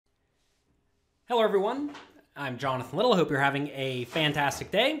Hello everyone, I'm Jonathan Little. Hope you're having a fantastic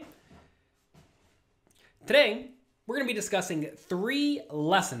day. Today, we're going to be discussing 3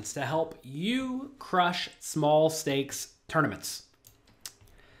 lessons to help you crush small stakes tournaments.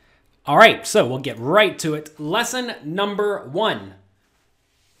 All right, so we'll get right to it. Lesson number 1,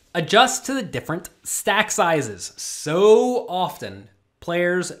 adjust to the different stack sizes. So often,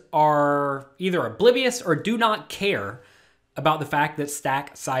 players are either oblivious or do not care about the fact that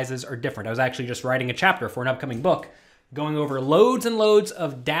stack sizes are different. I was actually just writing a chapter for an upcoming book going over loads and loads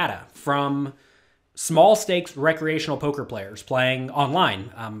of data from small stakes recreational poker players playing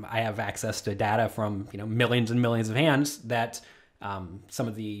online. I have access to data from millions and millions of hands that some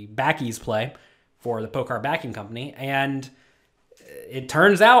of the backies play for the Poker Backing Company, and it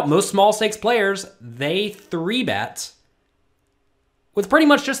turns out most small stakes players, they 3-bet with pretty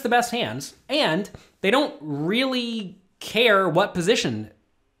much just the best hands, and they don't really care what position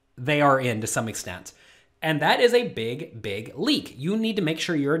they are in to some extent. And that is a big, big leak. You need to make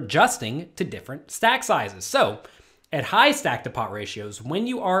sure you're adjusting to different stack sizes. So at high stack to pot ratios, when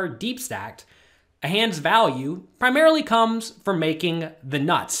you are deep stacked, a hand's value primarily comes from making the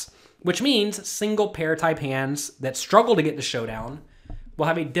nuts, which means single pair type hands that struggle to get to showdown will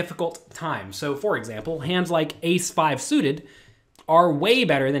have a difficult time. So for example, hands like Ace-5 suited are way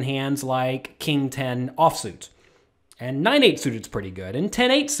better than hands like King-10 offsuit. And 9-8 suited's pretty good, and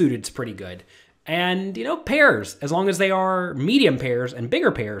 10-8 suited's pretty good. And, pairs, as long as they are medium pairs and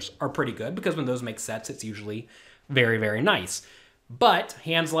bigger pairs, are pretty good, because when those make sets, it's usually very, very nice. But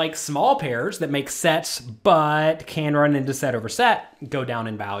hands like small pairs that make sets but can run into set over set go down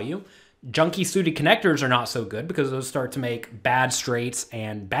in value. Junky suited connectors are not so good, because those start to make bad straights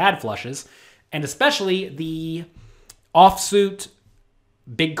and bad flushes. And especially the offsuit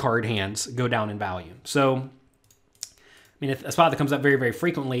big card hands go down in value. So a spot that comes up very, very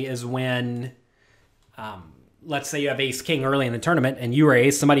frequently is when, let's say you have ace-king early in the tournament and you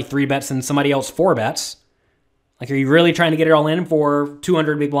raise, somebody 3-bets and somebody else 4-bets. Like, are you really trying to get it all in for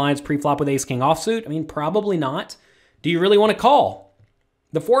 200 big blinds pre-flop with ace-king offsuit? Probably not. Do you really want to call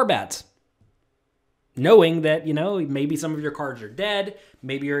the 4-bets? Knowing that, maybe some of your cards are dead,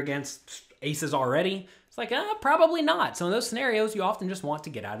 maybe you're against aces already. It's like, probably not. So in those scenarios, you often just want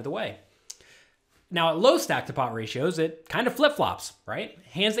to get out of the way. Now, at low stack to pot ratios, it kind of flip-flops, right?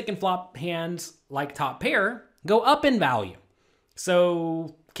 Hands that can flop hands like top pair go up in value.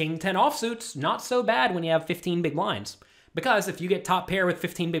 So King-10 offsuit's not so bad when you have 15 big blinds. Because if you get top pair with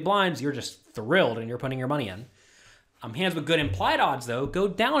 15 big blinds, you're just thrilled and you're putting your money in. Hands with good implied odds, though, go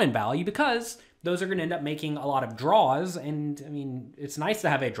down in value because those are going to end up making a lot of draws. And, it's nice to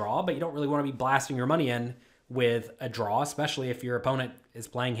have a draw, but you don't really want to be blasting your money in with a draw, especially if your opponent is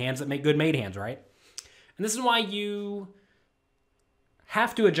playing hands that make good made hands, right? And this is why you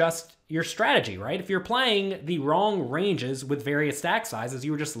have to adjust your strategy, right? If you're playing the wrong ranges with various stack sizes,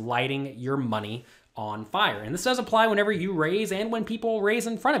 you're just lighting your money on fire. And this does apply whenever you raise and when people raise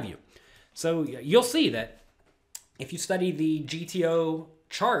in front of you. So you'll see that if you study the GTO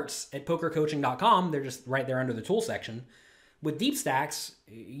charts at pokercoaching.com, they're just right there under the tool section. With deep stacks,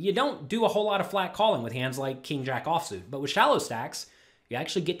 you don't do a whole lot of flat calling with hands like King-Jack offsuit. But with shallow stacks, you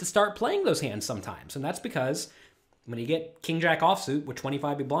actually get to start playing those hands sometimes. And that's because when you get King-Jack offsuit with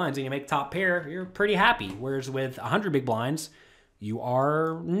 25 big blinds and you make top pair, you're pretty happy. Whereas with 100 big blinds, you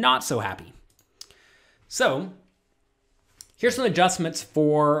are not so happy. So here's some adjustments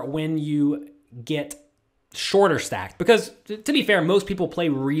for when you get shorter stacked. Because to be fair, most people play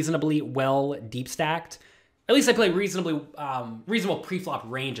reasonably well deep stacked. At least I play reasonable pre-flop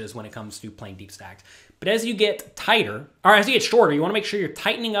ranges when it comes to playing deep stacked. But as you get tighter, or as you get shorter, you want to make sure you're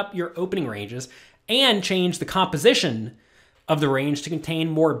tightening up your opening ranges and change the composition of the range to contain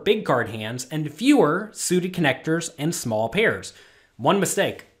more big card hands and fewer suited connectors and small pairs. One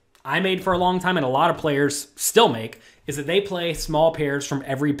mistake I made for a long time, and a lot of players still make, is that they play small pairs from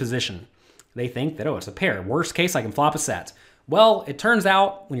every position. They think that, it's a pair. Worst case, I can flop a set. Well, it turns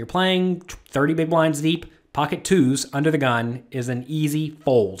out when you're playing 30 big blinds deep, pocket 2s under the gun is an easy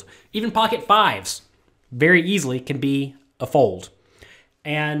fold. Even pocket 5s very easily can be a fold.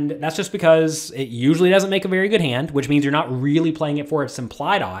 And that's just because it usually doesn't make a very good hand, which means you're not really playing it for its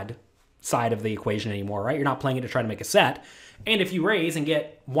implied odd side of the equation anymore, right? You're not playing it to try to make a set. And if you raise and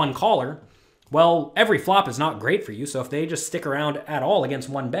get one caller, well, every flop is not great for you. So if they just stick around at all against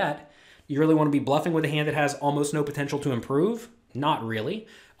one bet, you really want to be bluffing with a hand that has almost no potential to improve? Not really.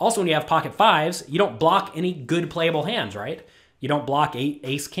 Also, when you have pocket 5s, you don't block any good playable hands, right? You don't block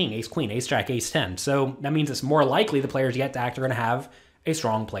ace-king, ace-queen, ace-jack, ace-10. So that means it's more likely the players you get to act are going to have a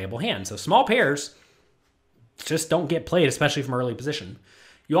strong playable hand. So small pairs just don't get played, especially from early position.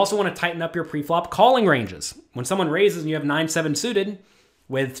 You also want to tighten up your pre-flop calling ranges. When someone raises and you have 9-7 suited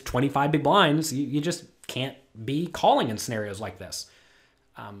with 25 big blinds, you just can't be calling in scenarios like this.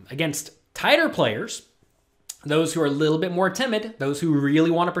 Against tighter players, those who are a little bit more timid, those who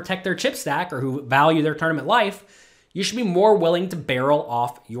really want to protect their chip stack or who value their tournament life, you should be more willing to barrel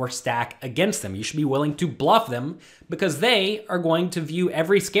off your stack against them. You should be willing to bluff them because they are going to view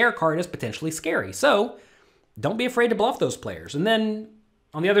every scare card as potentially scary. So don't be afraid to bluff those players. And then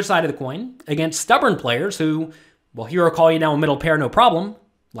on the other side of the coin, against stubborn players who, well, hero call you down middle pair, no problem,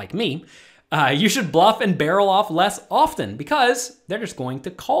 like me, you should bluff and barrel off less often because they're just going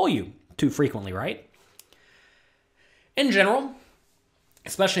to call you too frequently, right? In general,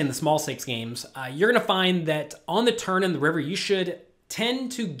 especially in the small stakes games, you're going to find that on the turn in the river, you should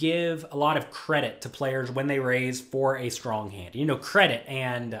tend to give a lot of credit to players when they raise for a strong hand. You know, credit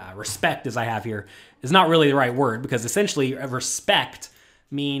and respect, as I have here, is not really the right word because essentially respect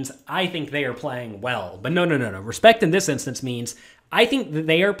means I think they are playing well. But no. Respect in this instance means I think that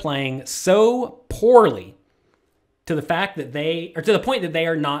they are playing so poorly to the fact that to the point that they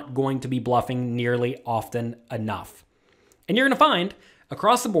are not going to be bluffing nearly often enough. And you're going to find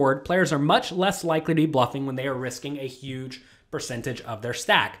across the board, players are much less likely to be bluffing when they are risking a huge percentage of their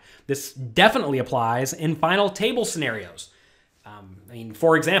stack. This definitely applies in final table scenarios.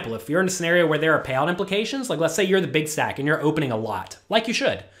 For example, if you're in a scenario where there are payout implications, like let's say you're the big stack and you're opening a lot, like you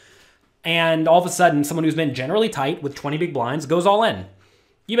should, and all of a sudden someone who's been generally tight with 20 big blinds goes all in.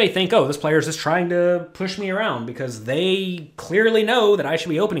 You may think, oh, this player is just trying to push me around because they clearly know that I should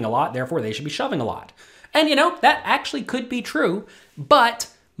be opening a lot, therefore they should be shoving a lot. And that actually could be true, but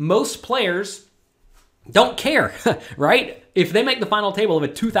most players don't care, right? If they make the final table of a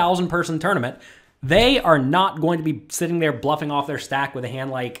 2,000 person tournament, they are not going to be sitting there bluffing off their stack with a hand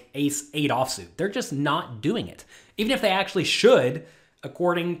like ace-8 offsuit. They're just not doing it. Even if they actually should,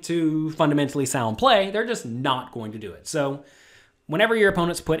 according to fundamentally sound play, they're just not going to do it. So whenever your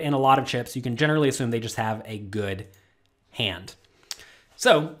opponents put in a lot of chips, you can generally assume they just have a good hand.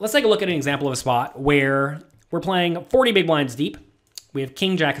 So let's take a look at an example of a spot where we're playing 40 big blinds deep. We have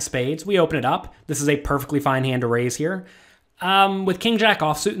King Jack of Spades. We open it up. This is a perfectly fine hand to raise here. With King Jack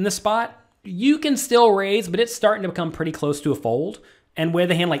offsuit in this spot, you can still raise, but it's starting to become pretty close to a fold. And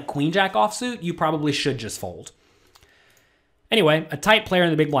with a hand like Queen Jack offsuit, you probably should just fold. Anyway, a tight player in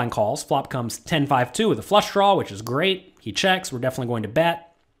the big blind calls. Flop comes 10-5-2 with a flush draw, which is great. He checks. We're definitely going to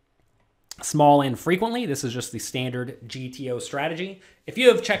bet. Small in frequently. This is just the standard GTO strategy. If you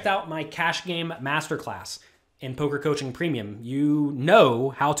have checked out my cash game masterclass in Poker Coaching Premium, you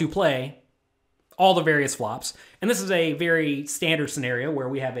know how to play all the various flops. And this is a very standard scenario where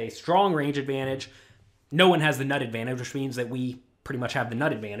we have a strong range advantage. No one has the nut advantage, which means that we pretty much have the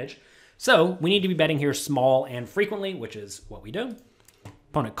nut advantage. So we need to be betting here small and frequently, which is what we do.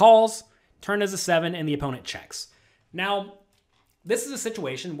 Opponent calls, turn is a 7, and the opponent checks. Now, this is a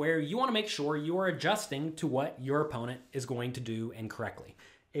situation where you want to make sure you are adjusting to what your opponent is going to do incorrectly.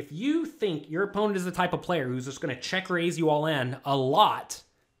 If you think your opponent is the type of player who's just going to check raise you all in a lot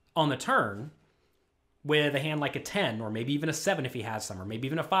on the turn with a hand like a 10 or maybe even a 7 if he has some, or maybe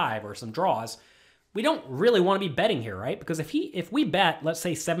even a 5 or some draws, we don't really want to be betting here, right? Because if we bet, let's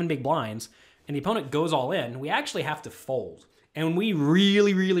say 7 big blinds and the opponent goes all in, we actually have to fold. And we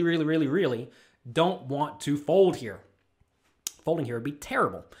really don't want to fold here. Folding here would be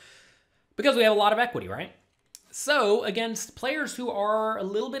terrible because we have a lot of equity, right? So against players who are a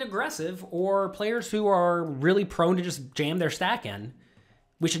little bit aggressive or players who are really prone to just jam their stack in,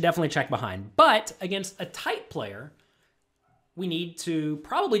 we should definitely check behind. But against a tight player, we need to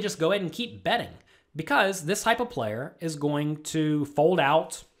probably just go ahead and keep betting because this type of player is going to fold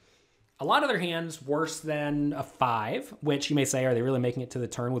out a lot of their hands worse than a 5, which you may say, are they really making it to the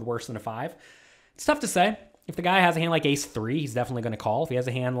turn with worse than a 5? It's tough to say. If the guy has a hand like ace-3, he's definitely going to call. If he has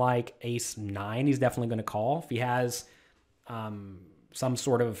a hand like ace-9, he's definitely going to call. If he has some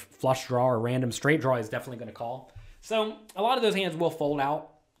sort of flush draw or random straight draw, he's definitely going to call. So a lot of those hands will fold out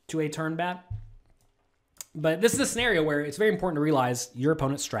to a turn bet. But this is a scenario where it's very important to realize your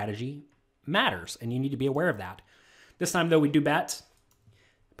opponent's strategy matters, and you need to be aware of that. This time, though, we do bet.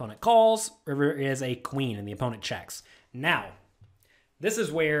 Opponent calls. River is a queen, and the opponent checks. Now, this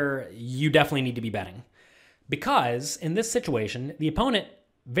is where you definitely need to be betting. Because in this situation, the opponent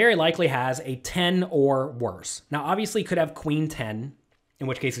very likely has a 10 or worse. Now, obviously, he could have queen 10, in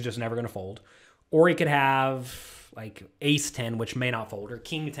which case he's just never going to fold. Or he could have like ace 10, which may not fold, or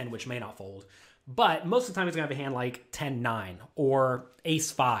king 10, which may not fold. But most of the time, he's going to have a hand like 10-9, or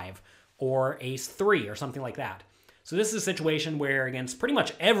ace 5, or ace 3, or something like that. So this is a situation where against pretty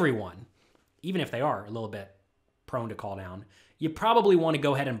much everyone, even if they are a little bit prone to call down, you probably want to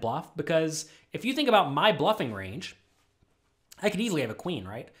go ahead and bluff, because if you think about my bluffing range, I could easily have a queen,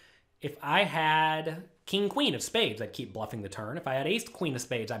 right? If I had king, queen of spades, I'd keep bluffing the turn. If I had ace, queen of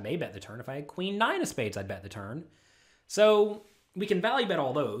spades, I may bet the turn. If I had queen, nine of spades, I'd bet the turn. So we can value bet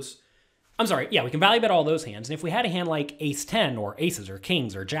all those. I'm sorry, yeah, we can value bet all those hands. And if we had a hand like ace 10 or aces or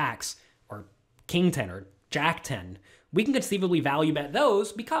kings or jacks or king 10 or jack 10, we can conceivably value bet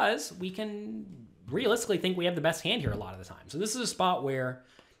those because we can realistically think we have the best hand here a lot of the time. So this is a spot where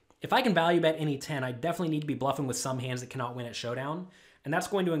if I can value bet any 10, I definitely need to be bluffing with some hands that cannot win at showdown. And that's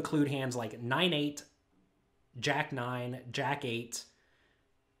going to include hands like 9-8, jack 9, jack 8,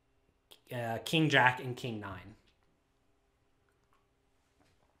 king jack, and king 9.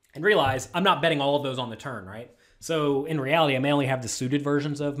 And realize I'm not betting all of those on the turn, right? So in reality, I may only have the suited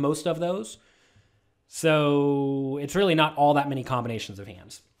versions of most of those. So it's really not all that many combinations of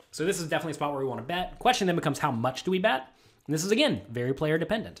hands. So this is definitely a spot where we want to bet. Question then becomes, how much do we bet? And this is, again, very player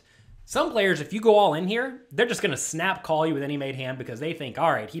dependent. Some players, if you go all in here, they're just going to snap call you with any made hand because they think,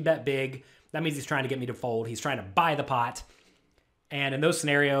 all right, he bet big. That means he's trying to get me to fold. He's trying to buy the pot. And in those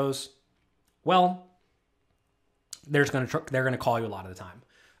scenarios, well, they're going to call you a lot of the time.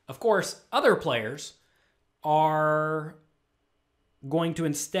 Of course, other players are going to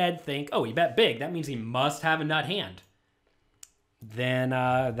instead think, oh, he bet big. That means he must have a nut hand. Then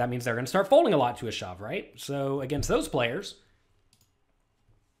that means they're going to start folding a lot to a shove, right? So against those players,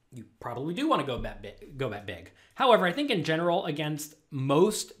 you probably do want to go bet big. However, I think in general, against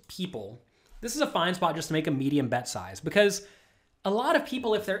most people, this is a fine spot just to make a medium bet size, because a lot of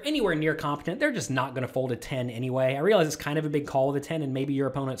people, if they're anywhere near competent, they're just not going to fold a 10 anyway. I realize it's kind of a big call with a 10, and maybe your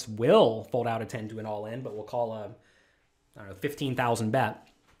opponents will fold out a 10 to an all-in, but we'll call a, I don't know, 15,000 bet.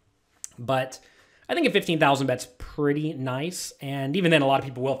 But I think a 15,000 bet's pretty nice, and even then, a lot of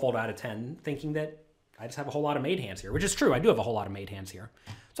people will fold out a 10, thinking that I just have a whole lot of made hands here, which is true. I do have a whole lot of made hands here.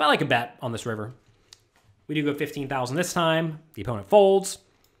 So I like a bet on this river. We do go 15,000 this time. The opponent folds,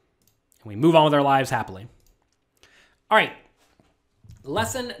 and we move on with our lives happily. All right.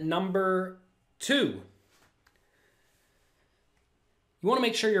 Lesson number 2. You want to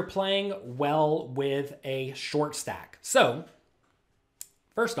make sure you're playing well with a short stack. So,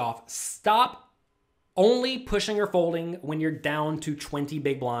 first off, stop only pushing or folding when you're down to 20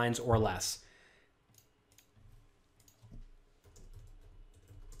 big blinds or less.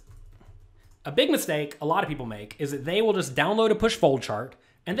 A big mistake a lot of people make is that they will just download a push-fold chart,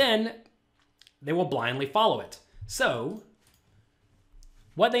 and then they will blindly follow it. So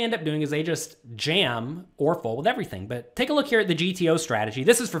what they end up doing is they just jam or fold with everything. But take a look here at the GTO strategy.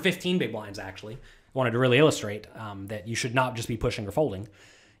 This is for 15 big blinds, actually. I wanted to really illustrate that you should not just be pushing or folding.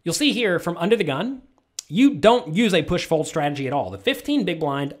 You'll see here from under the gun, you don't use a push-fold strategy at all. The 15 big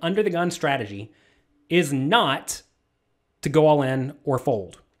blind under the gun strategy is not to go all in or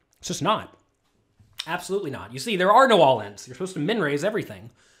fold. It's just not. Absolutely not. You see, there are no all-ins. You're supposed to min-raise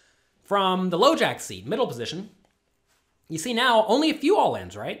everything. From the low jack seat, middle position, you see now only a few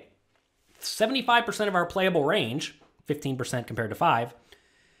all-ins, right? 75% of our playable range, 15% compared to 5,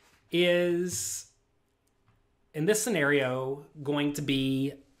 is, in this scenario, going to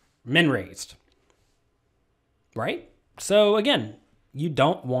be min-raised, right? So again, you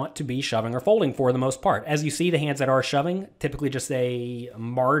don't want to be shoving or folding for the most part. As you see, the hands that are shoving, typically just a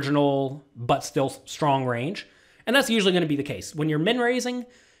marginal but still strong range. And that's usually going to be the case. When you're min-raising,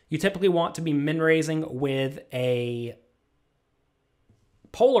 you typically want to be min-raising with a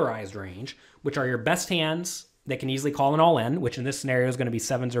polarized range, which are your best hands that can easily call an all-in, which in this scenario is going to be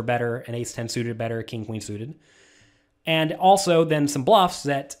 7s or better, an ace-10 suited better, king-queen suited. And also then some bluffs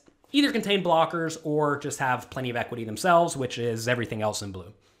that either contain blockers or just have plenty of equity themselves, which is everything else in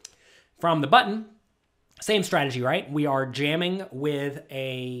blue. From the button, same strategy, right? We are jamming with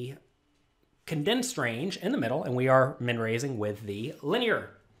a condensed range in the middle, and we are min-raising with the linear.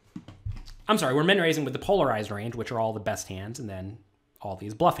 I'm sorry, we're min-raising with the polarized range, which are all the best hands, and then all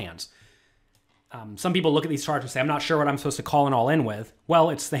these bluff hands. Some people look at these charts and say, I'm not sure what I'm supposed to call an all-in with. Well,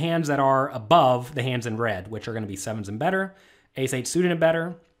 it's the hands that are above the hands in red, which are going to be 7s and better, ace-8 suited and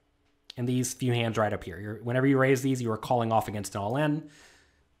better, and these few hands right up here. Whenever you raise these, you are calling off against an all-in.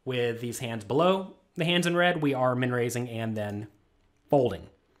 With these hands below the hands in red, we are min-raising and then folding.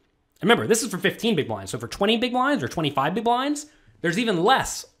 And remember, this is for 15 big blinds. So for 20 big blinds or 25 big blinds, there's even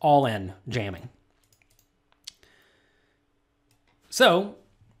less all-in jamming. So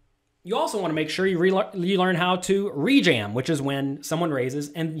you also want to make sure you learn how to rejam, which is when someone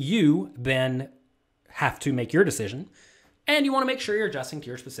raises and you then have to make your decision. And you want to make sure you're adjusting to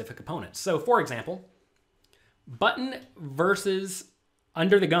your specific opponents. So for example, button versus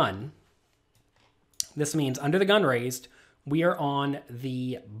under the gun. This means under the gun raised, we are on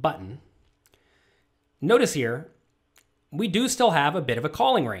the button. Notice here, we do still have a bit of a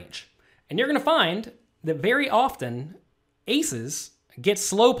calling range. And you're going to find that very often aces get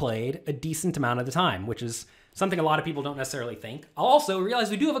slow played a decent amount of the time, which is something a lot of people don't necessarily think. I'll also realize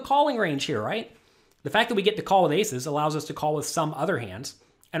we do have a calling range here, right? The fact that we get to call with aces allows us to call with some other hands.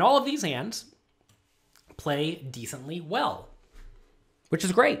 And all of these hands play decently well, which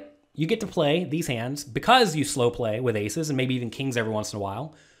is great. You get to play these hands because you slow play with aces and maybe even kings every once in a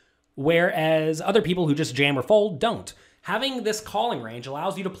while, whereas other people who just jam or fold don't. Having this calling range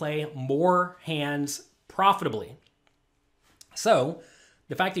allows you to play more hands profitably. So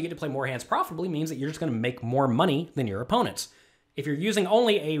the fact that you get to play more hands profitably means that you're just going to make more money than your opponents. If you're using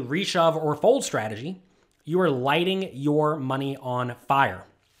only a reshove or fold strategy, you are lighting your money on fire.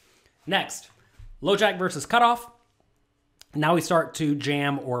 Next, low jack versus cutoff. Now we start to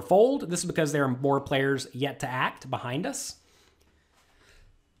jam or fold. This is because there are more players yet to act behind us.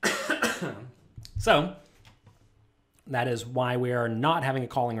 So that is why we are not having a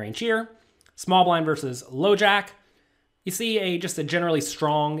calling range here. Small blind versus low jack. You see just a generally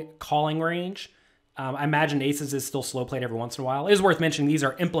strong calling range. I imagine aces is still slow played every once in a while. It is worth mentioning these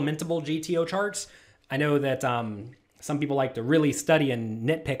are implementable GTO charts. I know that some people like to really study and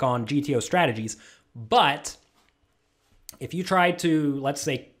nitpick on GTO strategies, but if you try to, let's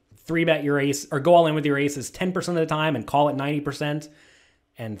say, 3-bet your ace, or go all in with your aces 10% of the time and call it 90%,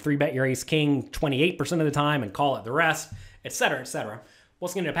 and 3-bet your ace king 28% of the time and call it the rest, etc., etc.,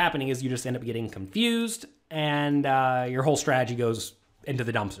 what's going to end up happening is you just end up getting confused, and your whole strategy goes into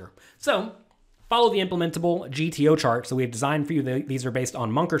the dumpster. So follow the implementable GTO charts that we have designed for you. These are based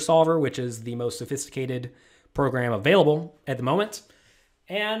on Munker Solver, which is the most sophisticated program available at the moment.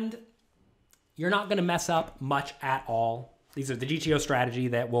 And you're not going to mess up much at all. These are the GTO strategy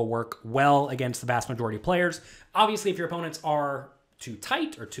that will work well against the vast majority of players. Obviously, if your opponents are too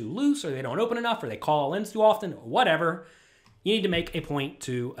tight or too loose, or they don't open enough, or they call ins too often, whatever, you need to make a point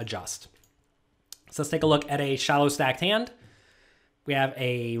to adjust. So let's take a look at a shallow stacked hand. We have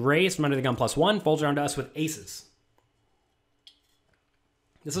a raise from under the gun +1, folds around to us with aces.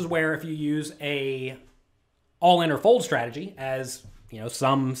 This is where if you use a all-in or fold strategy, as you know,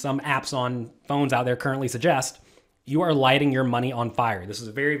 some apps on phones out there currently suggest, you are lighting your money on fire. This is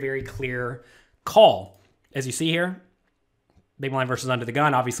a very, very clear call. As you see here, big blind versus under the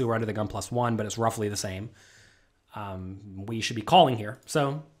gun. Obviously, we're under the gun +1, but it's roughly the same. We should be calling here,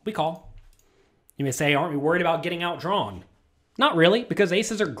 so we call. You may say, aren't we worried about getting outdrawn? Not really, because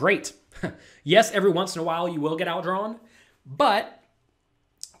aces are great. Yes, every once in a while you will get outdrawn, but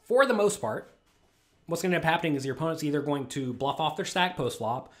for the most part, what's going to end up happening is your opponent's either going to bluff off their stack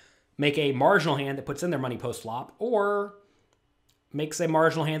post-flop, make a marginal hand that puts in their money post-flop, or makes a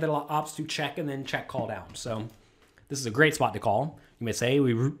marginal hand that opts to check and then check call down. So this is a great spot to call. You may say,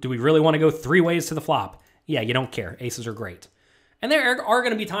 do we really want to go 3 ways to the flop? Yeah, you don't care. Aces are great. And there are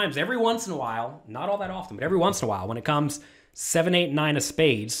going to be times every once in a while, not all that often, but every once in a while, when it comes 7, 8, 9 of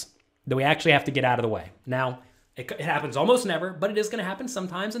spades, that we actually have to get out of the way. Now, it happens almost never, but it is going to happen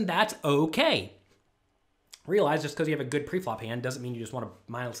sometimes, and that's okay. Realize just because you have a good preflop hand doesn't mean you just want to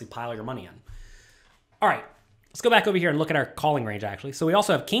mindlessly pile your money in. All right, let's go back over here and look at our calling range, actually. So we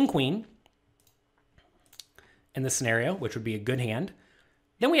also have king, queen in this scenario, which would be a good hand.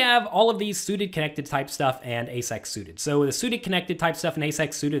 Then we have all of these suited, connected type stuff and ace-x suited. So the suited, connected type stuff and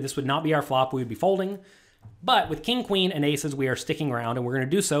ace-x suited, this would not be our flop. We would be folding. But with king, queen, and aces, we are sticking around, and we're going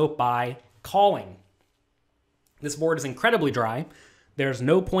to do so by calling. This board is incredibly dry. There's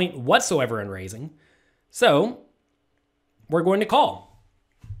no point whatsoever in raising. So we're going to call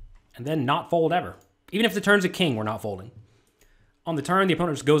and then not fold ever. Even if the turn's a king, we're not folding. On the turn, the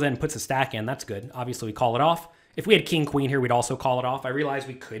opponent just goes in and puts a stack in. That's good. Obviously, we call it off. If we had king, queen here, we'd also call it off. I realize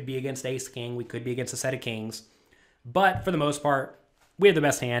we could be against ace, king. We could be against a set of kings. But for the most part, we have the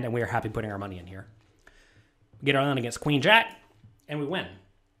best hand, and we are happy putting our money in here. We get our line against queen, jack, and we win.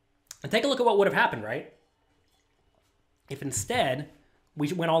 And take a look at what would have happened, right? If instead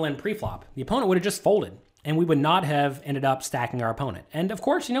we went all in pre-flop, the opponent would have just folded, and we would not have ended up stacking our opponent. And of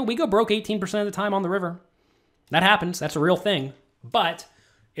course, you know, we go broke 18% of the time on the river. That happens. That's a real thing. But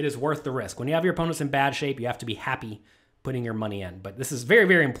it is worth the risk. When you have your opponents in bad shape, you have to be happy putting your money in. But this is very,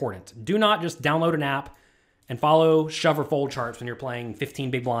 very important. Do not just download an app and follow shove or fold charts when you're playing 15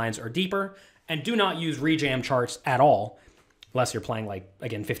 big blinds or deeper. And do not use rejam charts at all, unless you're playing, like,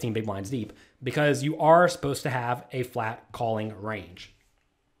 again, 15 big blinds deep, because you are supposed to have a flat calling range.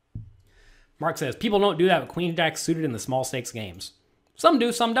 Mark says, people don't do that with queen jack suited in the small stakes games. Some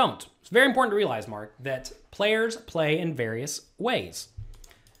do, some don't. It's very important to realize, Mark, that players play in various ways.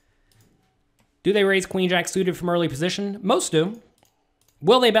 Do they raise queen jack suited from early position? Most do.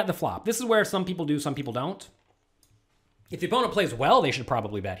 Will they bet the flop? This is where some people do, some people don't. If the opponent plays well, they should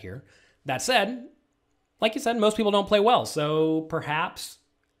probably bet here. That said, like you said, most people don't play well. So perhaps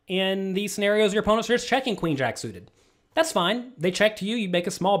in these scenarios, your opponents are just checking queen jack suited. That's fine. They check to you, you make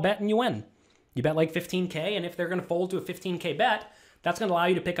a small bet, and you win. You bet like 15K, and if they're going to fold to a 15K bet, that's going to allow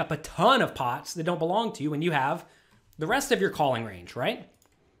you to pick up a ton of pots that don't belong to you, and you have the rest of your calling range, right?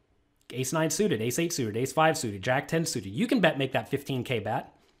 Ace-9 suited, Ace-8 suited, Ace-5 suited, Jack-10 suited. You can make that 15K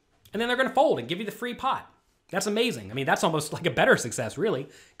bet, and then they're going to fold and give you the free pot. That's amazing. I mean, that's almost like a better success, really,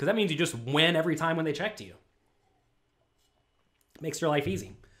 because that means you just win every time when they check to you. Makes your life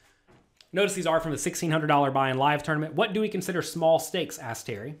easy. Notice these are from the $1,600 buy-in live tournament. What do we consider small stakes, asked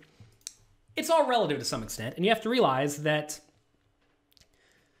Terry. It's all relative to some extent, and you have to realize that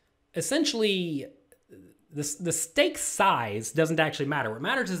essentially the stake size doesn't actually matter. What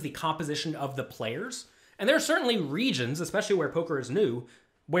matters is the composition of the players. And there are certainly regions, especially where poker is new,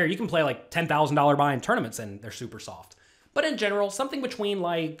 where you can play like $10,000 buy-in tournaments and they're super soft. But in general, something between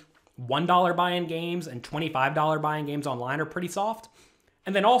like $1 buy-in games and $25 buy-in games online are pretty soft.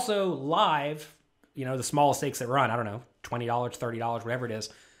 And then also live, you know, the smallest stakes that run, I don't know, $20, $30, whatever it is,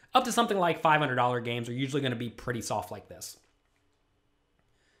 up to something like $500 games are usually going to be pretty soft like this.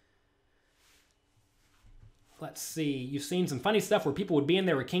 Let's see. You've seen some funny stuff where people would be in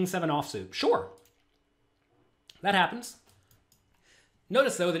there with King-7 offsuit. Sure. That happens.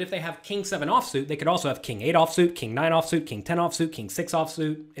 Notice, though, that if they have King-7 offsuit, they could also have King-8 offsuit, King-9 offsuit, King-10 offsuit, King-6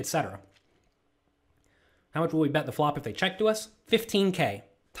 offsuit, etc. How much will we bet the flop if they check to us? 15K.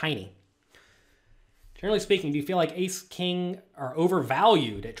 Tiny. Generally speaking, do you feel like Ace-King are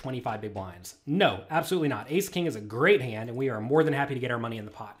overvalued at 25 big blinds? No, absolutely not. Ace-King is a great hand, and we are more than happy to get our money in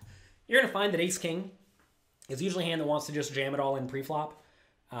the pot. You're going to find that Ace-King is usually a hand that wants to just jam it all in pre-flop.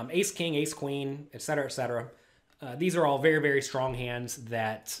 Ace-King, Ace-Queen, etc., etc. These are all very, very strong hands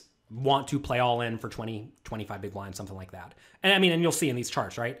that want to play all in for 20, 25 big blinds, something like that. And I mean, and you'll see in these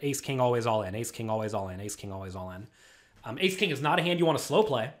charts, right? Ace-King always all in, Ace-King always all in, Ace-King always all in. Ace-King is not a hand you want to slow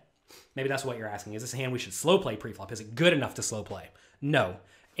play. Maybe that's what you're asking. Is this a hand we should slow play pre-flop? Is it good enough to slow play? No.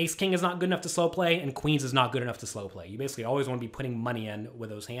 Ace-King is not good enough to slow play, and Queens is not good enough to slow play. You basically always want to be putting money in with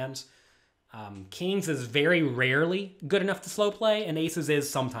those hands. Kings is very rarely good enough to slow play, and Aces is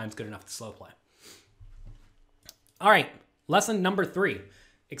sometimes good enough to slow play. All right, lesson number 3.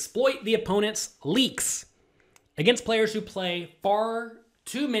 Exploit the opponent's leaks against players who play far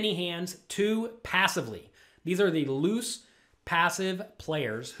too many hands too passively. These are the loose, passive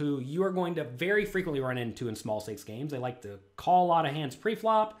players who you are going to very frequently run into in small stakes games. They like to call a lot of hands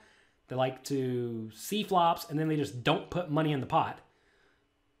pre-flop. They like to see flops, and then they just don't put money in the pot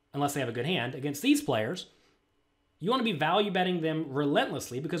unless they have a good hand. Against these players, you want to be value betting them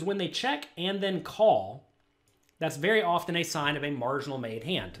relentlessly, because when they check and then call, that's very often a sign of a marginal made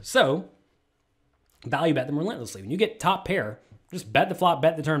hand. So value bet them relentlessly. When you get top pair, just bet the flop,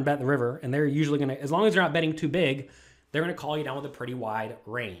 bet the turn, bet the river, and they're usually going to, as long as they're not betting too big, they're going to call you down with a pretty wide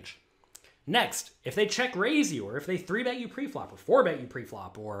range. Next, if they check raise you, or if they 3-bet you pre-flop, or 4-bet you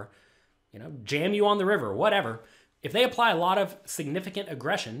pre-flop, or, you know, jam you on the river, whatever, if they apply a lot of significant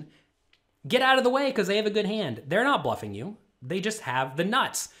aggression, get out of the way because they have a good hand. They're not bluffing you. They just have the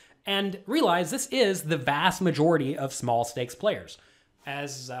nuts. And realize this is the vast majority of small stakes players.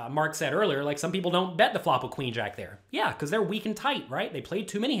 As Mark said earlier, like some people don't bet the flop with Queen Jack there. Yeah, because they're weak and tight, right? They played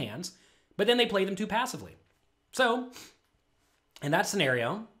too many hands, but then they play them too passively. So, in that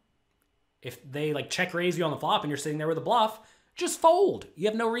scenario, if they like check raise you on the flop and you're sitting there with a bluff, just fold. You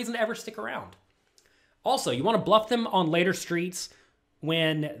have no reason to ever stick around. Also, you want to bluff them on later streets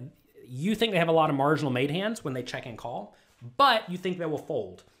when you think they have a lot of marginal made hands when they check and call, but you think they will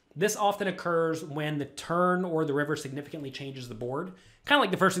fold. This often occurs when the turn or the river significantly changes the board. Kind of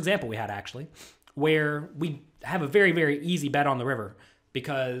like the first example we had, actually, where we have a very, very easy bet on the river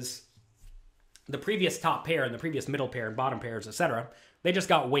because the previous top pair and the previous middle pair and bottom pairs, etc., they just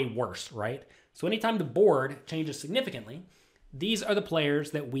got way worse, right? So anytime the board changes significantly, these are the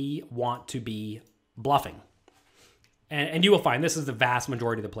players that we want to be bluffing. And you will find this is the vast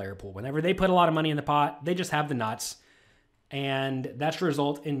majority of the player pool. Whenever they put a lot of money in the pot, they just have the nuts. And that's to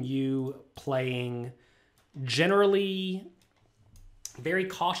result in you playing generally very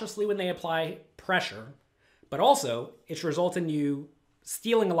cautiously when they apply pressure. But also, it's result in you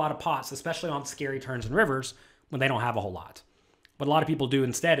stealing a lot of pots, especially on scary turns and rivers when they don't have a whole lot. What a lot of people do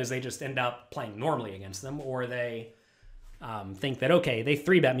instead is they just end up playing normally against them, or they think that, okay, they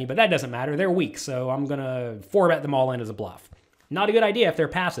 3-bet me, but that doesn't matter. They're weak, so I'm going to 4-bet them all in as a bluff. Not a good idea if they're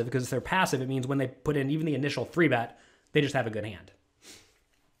passive, because if they're passive, it means when they put in even the initial 3-bet, they just have a good hand.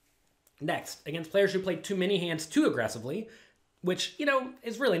 Next, against players who play too many hands too aggressively, which, you know,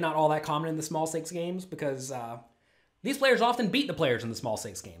 is really not all that common in the small stakes games because these players often beat the players in the small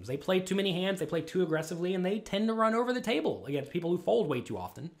stakes games. They play too many hands, they play too aggressively, and they tend to run over the table against people who fold way too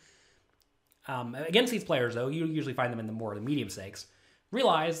often. Against these players, though, you usually find them in the medium stakes.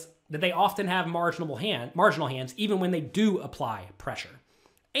 Realize that they often have marginal hands even when they do apply pressure.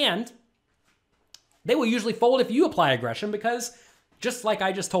 And they will usually fold if you apply aggression because, just like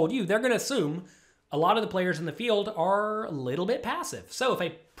I just told you, they're going to assume a lot of the players in the field are a little bit passive. So if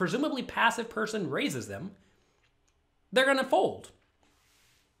a presumably passive person raises them, they're going to fold.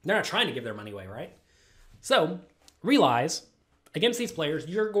 They're not trying to give their money away, right? So realize, against these players,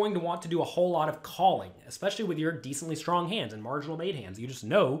 you're going to want to do a whole lot of calling, especially with your decently strong hands and marginal made hands you just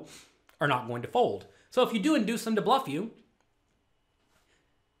know are not going to fold. So if you do induce them to bluff you,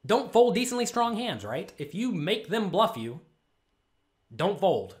 don't fold decently strong hands, right? If you make them bluff you, don't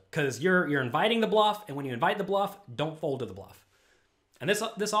fold, because you're inviting the bluff, and when you invite the bluff, don't fold to the bluff. And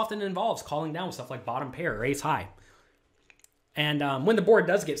this often involves calling down with stuff like bottom pair or ace high. And when the board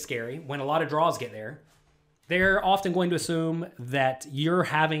does get scary, when a lot of draws get there, they're often going to assume that you're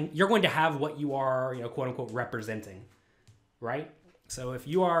going to have what you are, you know, quote unquote, representing, right? So if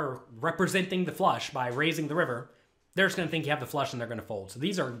you are representing the flush by raising the river, they're just going to think you have the flush and they're going to fold. So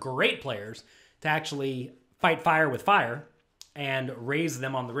these are great players to actually fight fire with fire and raise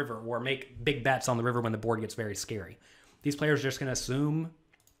them on the river or make big bets on the river when the board gets very scary. These players are just going to assume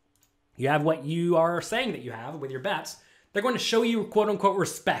you have what you are saying that you have with your bets. They're going to show you, quote unquote,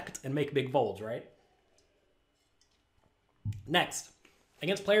 respect and make big folds, right? Next,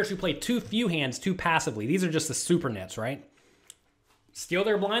 against players who play too few hands too passively. These are just the super nits, right? Steal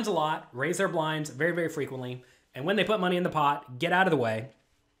their blinds a lot, raise their blinds very, very frequently, and when they put money in the pot, get out of the way,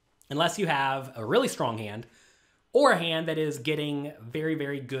 unless you have a really strong hand or a hand that is getting very,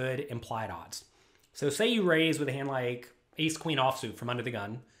 very good implied odds. So say you raise with a hand like ace-queen offsuit from under the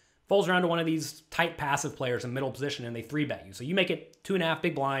gun, folds around to one of these tight passive players in middle position, and they 3-bet you. So you make it 2.5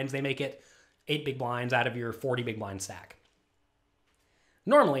 big blinds, they make it 8 big blinds out of your 40 big blind stack.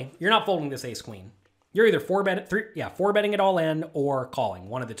 Normally, you're not folding this ace-queen. You're either 4-betting it all in or calling,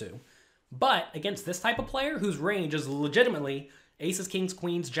 one of the two. But against this type of player whose range is legitimately aces, kings,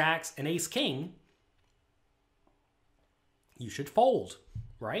 queens, jacks, and ace-king, you should fold,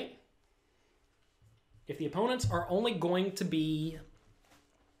 right? If the opponents are only going to be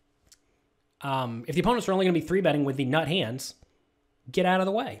 3-betting with the nut hands, get out of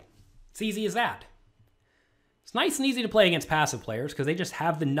the way. It's easy as that. It's nice and easy to play against passive players because they just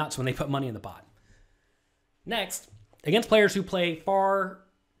have the nuts when they put money in the pot. Next, against players who play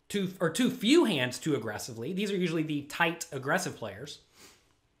too few hands too aggressively, these are usually the tight aggressive players.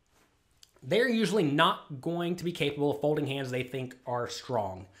 They're usually not going to be capable of folding hands they think are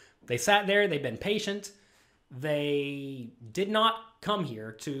strong. They sat there, they've been patient. They did not come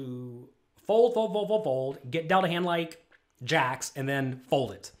here to fold, get dealt a hand like jacks, and then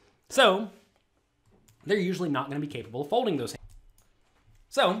fold it. So they're usually not going to be capable of folding those hands.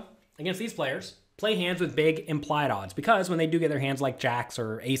 So against these players, play hands with big implied odds, because when they do get their hands like jacks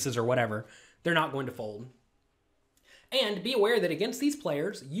or aces or whatever, they're not going to fold. And be aware that against these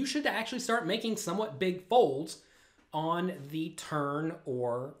players, you should actually start making somewhat big folds on the turn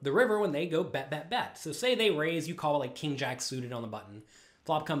or the river when they go bet, bet, bet. So say they raise, you call like king jack suited on the button.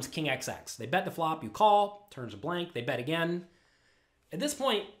 Flop comes king XX. They bet the flop, you call, turns a blank, they bet again. At this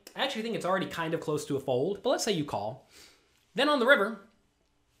point, I actually think it's already kind of close to a fold, but let's say you call. Then on the river,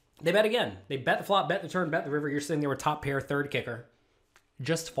 they bet again. They bet the flop, bet the turn, bet the river. You're sitting there with top pair, third kicker.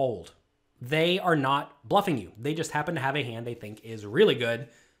 Just fold. They are not bluffing you. They just happen to have a hand they think is really good,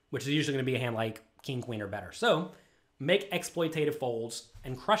 which is usually going to be a hand like king, queen, or better. So make exploitative folds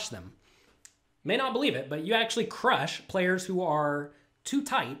and crush them. May not believe it, but you actually crush players who are too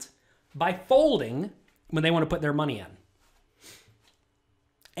tight by folding when they want to put their money in.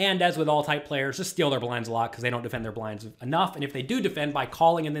 And as with all tight players, just steal their blinds a lot because they don't defend their blinds enough. And if they do defend by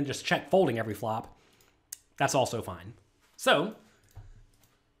calling and then just check folding every flop, that's also fine. So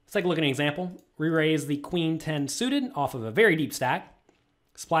let's take a look at an example. Re-raise the queen 10 suited off of a very deep stack.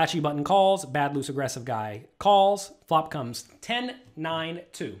 Splashy button calls, bad loose aggressive guy calls. Flop comes 10, 9,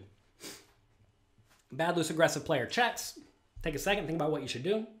 2. Bad loose aggressive player checks. Take a second, think about what you should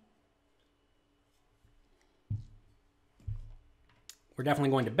do. We're definitely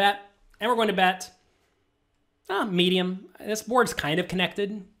going to bet, and we're going to bet medium. This board's kind of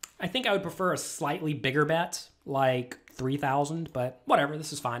connected. I think I would prefer a slightly bigger bet, like 3,000, but whatever,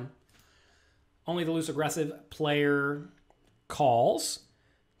 this is fine. Only the loose aggressive player calls.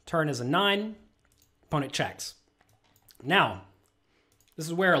 Turn is a 9. Opponent checks. Now, This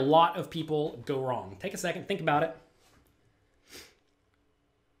is where a lot of people go wrong. Take a second, think about it.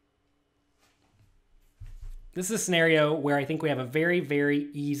 This is a scenario where I think we have a very, very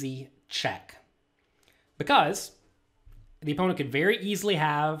easy check. Because the opponent could very easily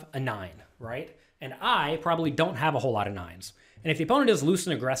have a 9, right? And I probably don't have a whole lot of 9s. And if the opponent is loose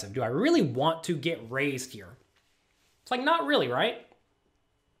and aggressive, do I really want to get raised here? It's like, not really, right?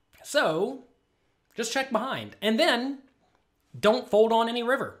 So, just check behind. And then, don't fold on any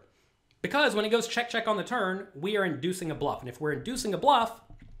river. Because when it goes check, check on the turn, we are inducing a bluff. And if we're inducing a bluff,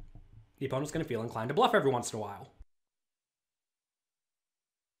 the opponent's going to feel inclined to bluff every once in a while.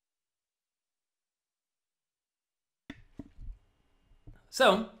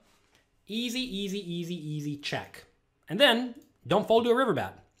 So, easy check. And then, don't fold to a river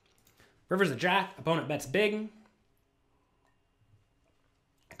bet. River's a jack, opponent bets big.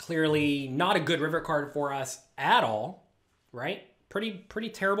 Clearly not a good river card for us at all, right? Pretty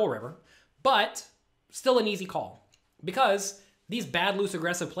terrible river, but still an easy call. Because these bad, loose,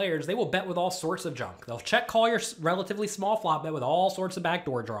 aggressive players, they will bet with all sorts of junk. They'll check call your relatively small flop bet with all sorts of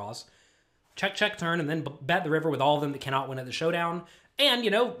backdoor draws. Check, check, turn, and then bet the river with all of them that cannot win at the showdown. And, you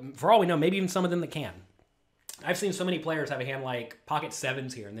know, for all we know, maybe even some of them that can. I've seen so many players have a hand like pocket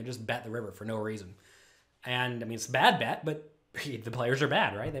 7s here, and they just bet the river for no reason. And, I mean, it's a bad bet, but the players are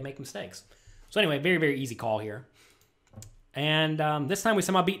bad, right? They make mistakes. So anyway, very, very easy call here. And this time we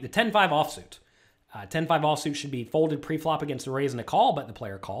somehow beat the 10-5 offsuit. 10-5 offsuit should be folded pre-flop against a raise and a call, but the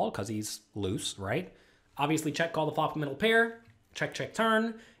player called because he's loose, right? Obviously, check call the flop middle pair. Check, check,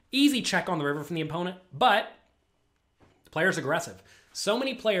 turn. Easy check on the river from the opponent, but the player's aggressive. So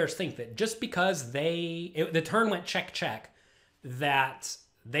many players think that just because the turn went check, check, that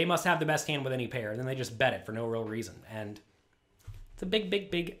they must have the best hand with any pair, and then they just bet it for no real reason. And it's a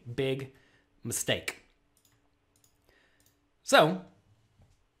big mistake. So,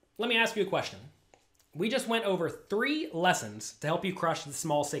 let me ask you a question. We just went over 3 lessons to help you crush the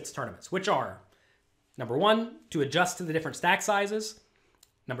small stakes tournaments, which are, number 1, to adjust to the different stack sizes.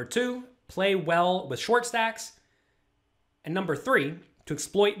 Number 2, play well with short stacks. And number 3, to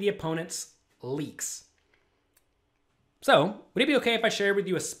exploit the opponent's leaks. So, would it be okay if I shared with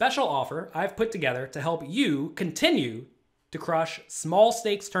you a special offer I've put together to help you continue to crush small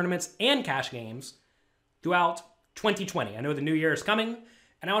stakes tournaments and cash games throughout 2020? I know the new year is coming,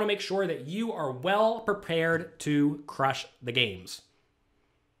 and I want to make sure that you are well prepared to crush the games.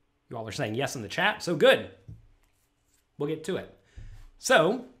 You all are saying yes in the chat, so good. We'll get to it.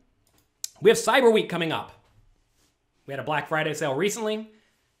 So, we have Cyber Week coming up. We had a Black Friday sale recently,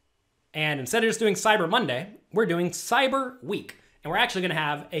 and instead of just doing Cyber Monday, we're doing Cyber Week. And we're actually going to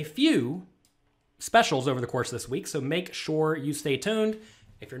have a few specials over the course of this week, so make sure you stay tuned.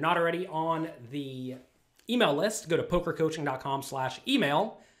 If you're not already on the email list, go to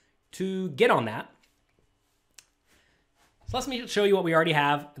pokercoaching.com/email to get on that. So let me show you what we already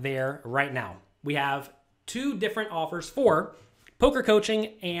have there right now. We have 2 different offers for Poker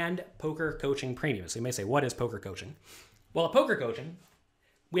Coaching and Poker Coaching Premium. So you may say, what is Poker Coaching? Well, at Poker Coaching,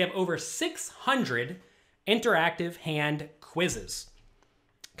 we have over 600 interactive hand quizzes.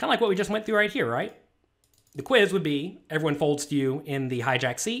 Kind of like what we just went through right here, right? The quiz would be, everyone folds to you in the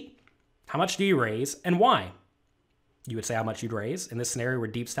hijack seat. How much do you raise and why? You would say how much you'd raise. In this scenario, we're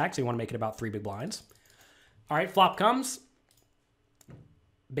deep stack, so you want to make it about 3 big blinds. All right, flop comes.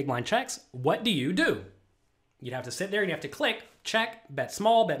 Big blind checks. What do you do? You'd have to sit there and you have to click, check, bet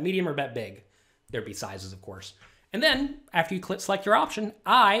small, bet medium, or bet big. There'd be sizes, of course. And then, after you select your option,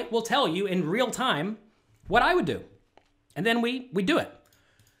 I will tell you in real time what I would do. And then we do it.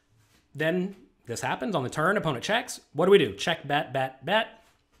 Then this happens on the turn, opponent checks. What do we do? Check, bet, bet, bet.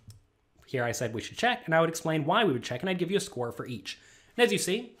 Here I said we should check, and I would explain why we would check, and I'd give you a score for each. And as you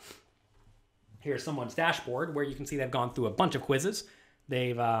see, here's someone's dashboard where you can see they've gone through a bunch of quizzes.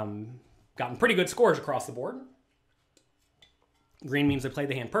 They've gotten pretty good scores across the board. Green means they played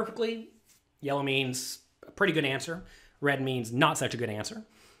the hand perfectly. Yellow means a pretty good answer. Red means not such a good answer.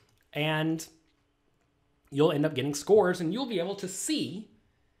 And you'll end up getting scores, and you'll be able to see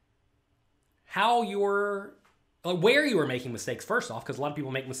how where you are making mistakes first off, because a lot of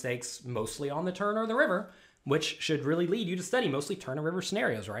people make mistakes mostly on the turn or the river, which should really lead you to study mostly turn and river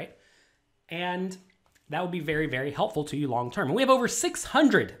scenarios, right? And that would be very, very helpful to you long term. And we have over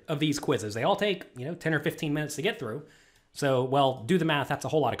 600 of these quizzes. They all take, 10 or 15 minutes to get through. So, well, do the math. That's a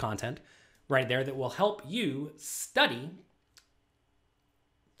whole lot of content right there that will help you study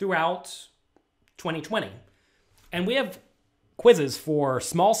throughout 2020. And we have quizzes for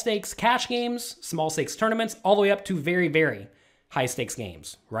small stakes cash games, small stakes tournaments, all the way up to very, very high stakes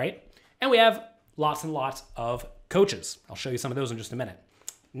games, right? And we have lots and lots of coaches. I'll show you some of those in just a minute.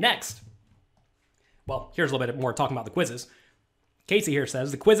 Next, well, here's a little bit more talking about the quizzes. Casey here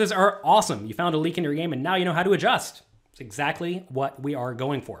says, the quizzes are awesome. You found a leak in your game and now you know how to adjust. It's exactly what we are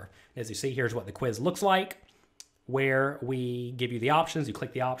going for. As you see, here's what the quiz looks like, where we give you the options, you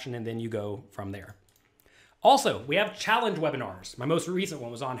click the option, and then you go from there. Also, we have challenge webinars. My most recent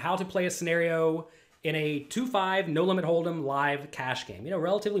one was on how to play a scenario in a 2-5 no limit hold'em live cash game. You know,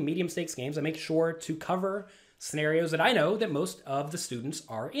 relatively medium stakes games. I make sure to cover scenarios that I know that most of the students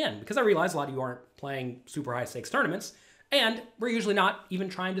are in, because I realize a lot of you aren't playing super high stakes tournaments, and we're usually not even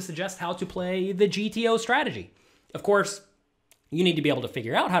trying to suggest how to play the GTO strategy. Of course, you need to be able to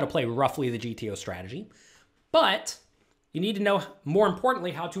figure out how to play roughly the GTO strategy, but you need to know, more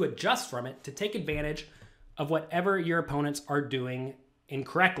importantly, how to adjust from it to take advantage of whatever your opponents are doing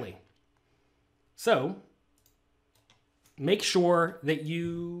incorrectly. So make sure that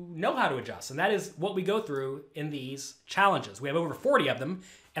you know how to adjust. And that is what we go through in these challenges. We have over 40 of them,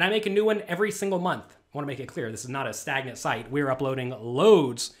 and I make a new one every single month. I want to make it clear, this is not a stagnant site. We're uploading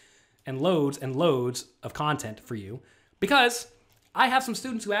loads and loads and loads of content for you, because I have some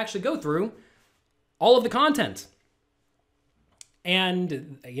students who actually go through all of the content.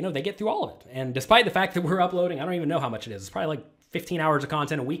 And, you know, they get through all of it. And despite the fact that we're uploading, I don't even know how much it is. It's probably like 15 hours of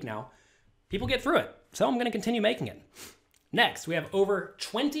content a week now. People get through it. So I'm going to continue making it. Next, we have over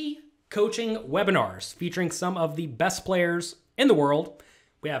 20 coaching webinars featuring some of the best players in the world.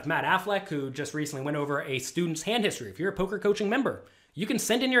 We have Matt Affleck, who just recently went over a student's hand history. If you're a poker coaching member, you can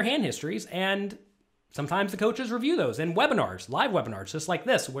send in your hand histories, and sometimes the coaches review those in webinars, live webinars, just like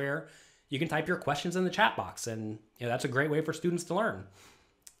this, where you can type your questions in the chat box, and you know, that's a great way for students to learn.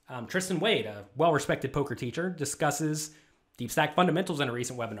 Tristan Wade, a well-respected poker teacher, discusses deep stack fundamentals in a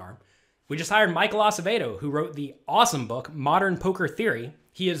recent webinar. We just hired Michael Acevedo, who wrote the awesome book, Modern Poker Theory.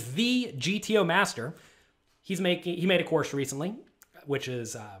 He is the GTO master. He made a course recently, which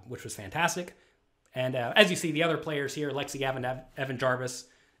was fantastic. And as you see, the other players here, Lexi Gavin, Evan Jarvis,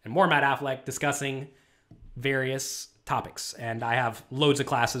 and more Matt Affleck discussing various topics. And I have loads of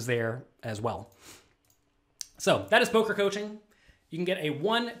classes there as well. So that is poker coaching. You can get a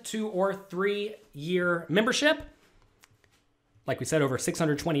 1, 2, or 3 year membership. Like we said, over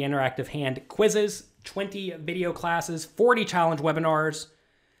 620 interactive hand quizzes, 20 video classes, 40 challenge webinars,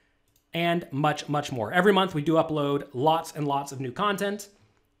 and much, much more. Every month we do upload lots and lots of new content,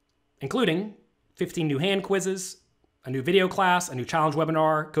 including 15 new hand quizzes, a new video class, a new challenge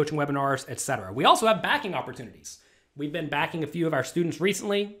webinar, coaching webinars, etc. We also have backing opportunities. We've been backing a few of our students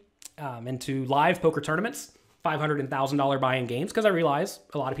recently into live poker tournaments, $500 and $1,000 buy-in games, because I realize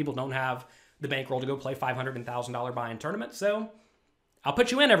a lot of people don't have the bankroll to go play $500 and $1,000 buy-in tournaments, so I'll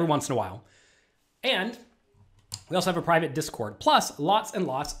put you in every once in a while. And we also have a private Discord, plus lots and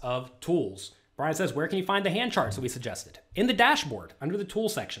lots of tools. Brian says, where can you find the hand charts that we suggested? In the dashboard, under the tool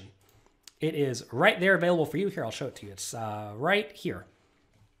section. It is right there available for you. Here, I'll show it to you. It's right here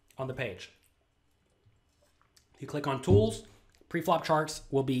on the page. If you click on tools, pre-flop charts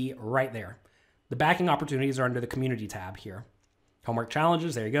will be right there. The backing opportunities are under the community tab here. Homework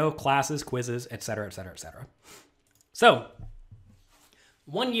challenges, there you go, classes, quizzes, etc., etc., etc. So,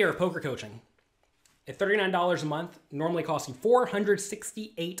 1 year of poker coaching at $39 a month normally costs you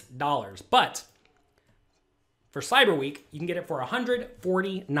 $468, but for Cyber Week, you can get it for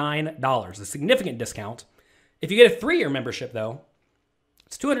 $149, a significant discount. If you get a 3 year membership, though,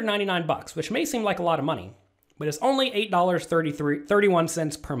 it's $299, which may seem like a lot of money, but it's only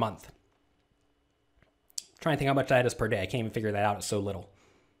 $8.31 per month. Trying to think how much that is per day. I can't even figure that out. It's so little.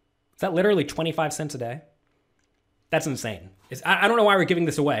 Is that literally 25 cents a day? That's insane. I don't know why we're giving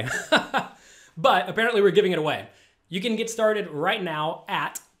this away, but apparently we're giving it away. You can get started right now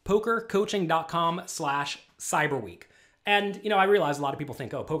at pokercoaching.com/cyberweek. And, you know, I realize a lot of people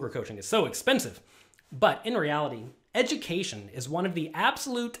think, oh, poker coaching is so expensive. But in reality, education is one of the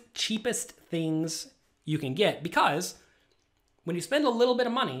absolute cheapest things you can get, because when you spend a little bit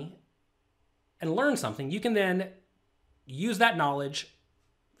of money and learn something, you can then use that knowledge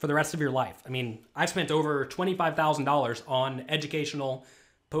for the rest of your life. I mean, I've spent over $25,000 on educational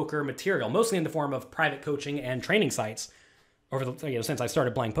poker material, mostly in the form of private coaching and training sites over the, since I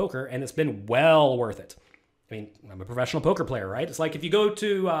started playing poker, and it's been well worth it. I mean, I'm a professional poker player, right? It's like if you go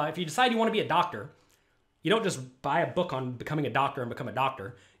to, if you decide you want to be a doctor, you don't just buy a book on becoming a doctor and become a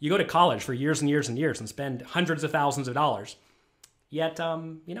doctor. You go to college for years and years and years and spend hundreds of thousands of dollars. Yet,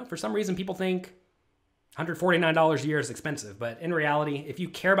 you know, for some reason people think $149 a year is expensive. But in reality, if you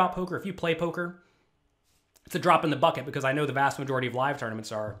care about poker, if you play poker, it's a drop in the bucket, because I know the vast majority of live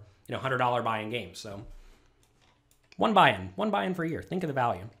tournaments are, you know, $100 buy-in games. So one buy-in for a year. Think of the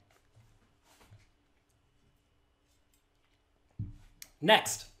value.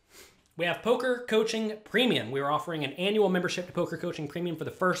 Next, we have Poker Coaching Premium. We are offering an annual membership to Poker Coaching Premium for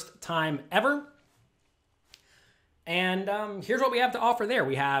the first time ever. And here's what we have to offer there.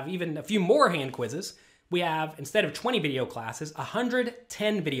 We have even a few more hand quizzes. We have, instead of 20 video classes,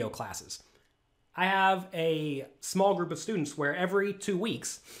 110 video classes. I have a small group of students where every 2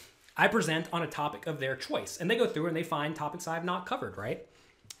 weeks, I present on a topic of their choice. And they go through and they find topics I've not covered, right?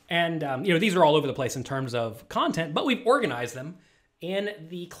 And, these are all over the place in terms of content, but we've organized them in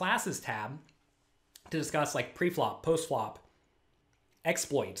the classes tab to discuss like pre-flop, post-flop,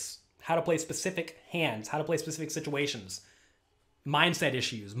 exploits, how to play specific hands, how to play specific situations, mindset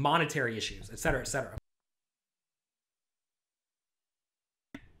issues, monetary issues, etc., etc.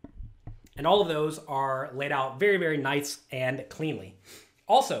 And all of those are laid out very, very nice and cleanly.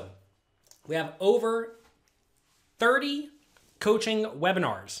 Also, we have over 30 coaching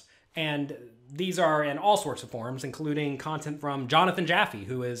webinars, and these are in all sorts of forms, including content from Jonathan Jaffe,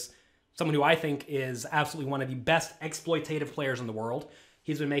 who is someone who I think is absolutely one of the best exploitative players in the world.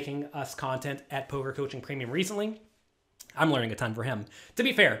 He's been making us content at Poker Coaching Premium recently. I'm learning a ton from him. To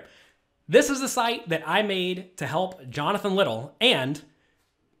be fair, this is the site that I made to help Jonathan Little and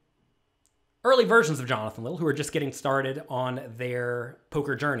early versions of Jonathan Little, who are just getting started on their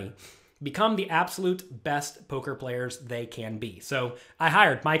poker journey, become the absolute best poker players they can be. So I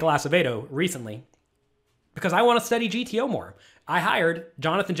hired Michael Acevedo recently because I want to study GTO more. I hired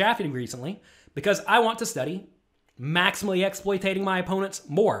Jonathan Jaffe recently because I want to study maximally exploitating my opponents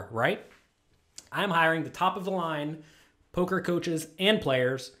more, right? I'm hiring the top of the line poker coaches and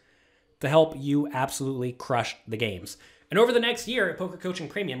players to help you absolutely crush the games. And over the next year at Poker Coaching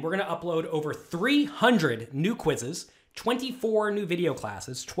Premium, we're going to upload over 300 new quizzes, 24 new video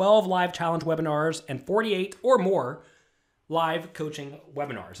classes, 12 live challenge webinars, and 48 or more live coaching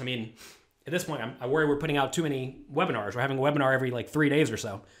webinars. I mean, at this point, I worry we're putting out too many webinars. We're having a webinar every like 3 days or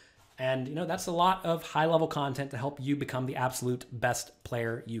so. And that's a lot of high-level content to help you become the absolute best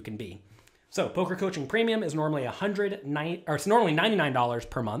player you can be. So Poker Coaching Premium is normally $99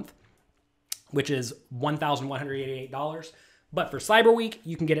 per month, which is $1,188. But for Cyber Week,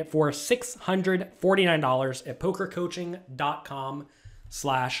 you can get it for $649 at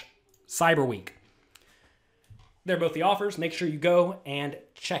pokercoaching.com/cyberweek. They're both the offers. Make sure you go and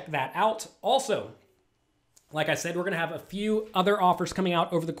check that out. Also, like I said, we're going to have a few other offers coming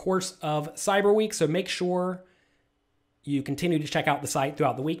out over the course of Cyber Week, so make sure you continue to check out the site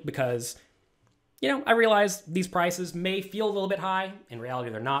throughout the week because, I realize these prices may feel a little bit high. In reality,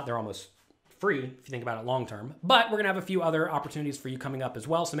 they're not. They're almost free if you think about it long term. But we're going to have a few other opportunities for you coming up as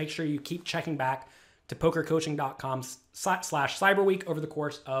well, so make sure you keep checking back to pokercoaching.com/cyberweek over the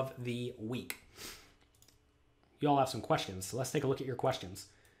course of the week. You all have some questions, so let's take a look at your questions.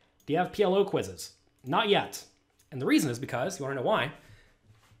 Do you have PLO quizzes? Not yet. And the reason is because, you want to know why?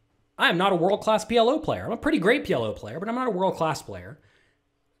 I am not a world-class PLO player. I'm a pretty great PLO player, but I'm not a world-class player.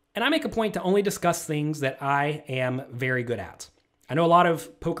 And I make a point to only discuss things that I am very good at. I know a lot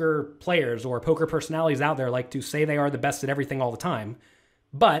of poker players or poker personalities out there like to say they are the best at everything all the time,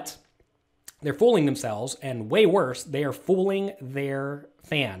 but they're fooling themselves, and way worse, they are fooling their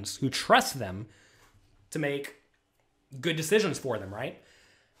fans who trust them to make good decisions for them, right?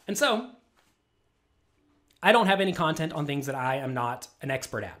 And so, I don't have any content on things that I am not an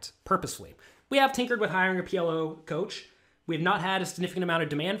expert at, purposefully. We have tinkered with hiring a PLO coach. We have not had a significant amount of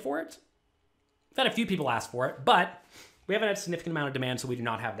demand for it. We've had a few people ask for it, but we haven't had a significant amount of demand, so we do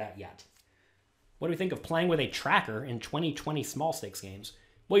not have that yet. What do we think of playing with a tracker in 2020 small stakes games?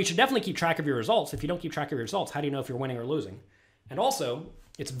 Well, you should definitely keep track of your results. If you don't keep track of your results, how do you know if you're winning or losing? And also,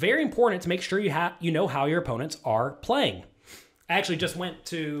 it's very important to make sure you know how your opponents are playing. I actually just went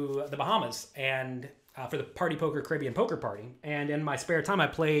to the Bahamas and for the Party Poker Caribbean Poker Party, and in my spare time, I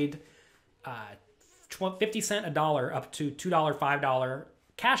played 50 cents a dollar up to $2, $5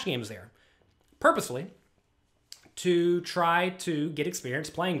 cash games there, purposely, to try to get experience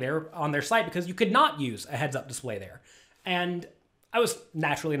playing there on their site because you could not use a heads-up display there. And I was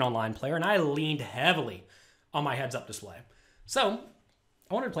naturally an online player, and I leaned heavily on my heads-up display. So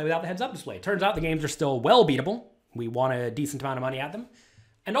I wanted to play without the heads-up display. Turns out the games are still well beatable. We won a decent amount of money at them.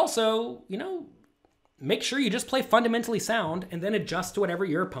 And also, make sure you just play fundamentally sound and then adjust to whatever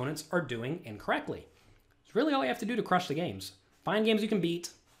your opponents are doing incorrectly. It's really all you have to do to crush the games. Find games you can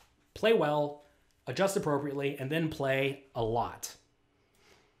beat, play well, adjust appropriately, and then play a lot.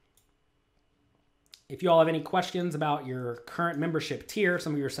 If you all have any questions about your current membership tier,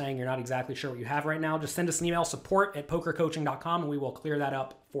 some of you are saying you're not exactly sure what you have right now, just send us an email, support@pokercoaching.com, and we will clear that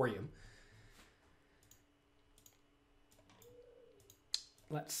up for you.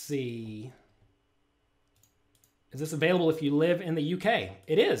 Let's see. Is this available if you live in the UK?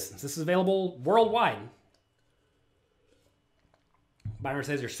 It is. This is available worldwide. Byron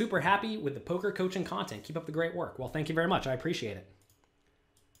says, you're super happy with the poker coaching content. Keep up the great work. Well, thank you very much. I appreciate it.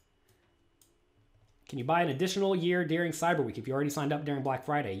 Can you buy an additional year during Cyber Week if you already signed up during Black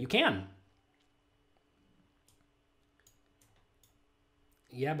Friday? You can.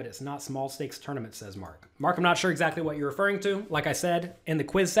 Yeah, but it's not small stakes tournament, says Mark. Mark, I'm not sure exactly what you're referring to. Like I said, in the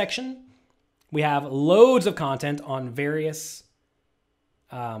quiz section, we have loads of content on various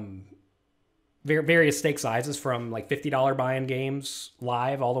various stake sizes, from like $50 buy-in games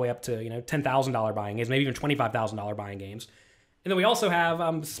live all the way up to, $10,000 buy-in games, maybe even $25,000 buy-in games. And then we also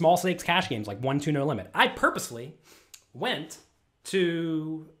have small stakes cash games like 1-2 no limit. I purposely went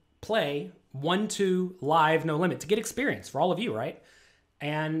to play 1-2 live no limit to get experience for all of you, right?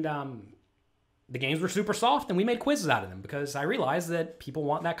 And the games were super soft, and we made quizzes out of them because I realized that people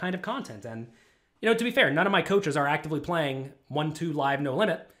want that kind of content. And, to be fair, none of my coaches are actively playing 1-2 live no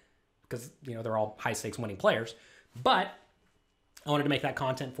limit because, they're all high stakes winning players. But I wanted to make that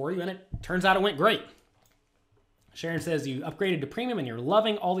content for you, and it turns out it went great. Sharon says, you upgraded to premium and you're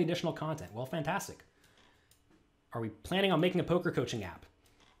loving all the additional content. Well, fantastic. Are we planning on making a poker coaching app?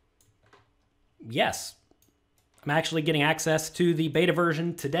 Yes. I'm actually getting access to the beta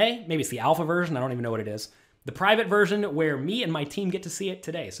version today. Maybe it's the alpha version. I don't even know what it is. The private version where me and my team get to see it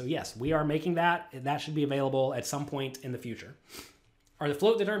today. So yes, we are making that. That should be available at some point in the future. Are the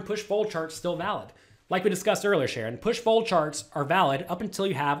float the turn push fold charts still valid? Like we discussed earlier, Sharon, push fold charts are valid up until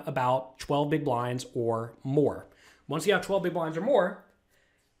you have about 12 big blinds or more. Once you have 12 big blinds or more,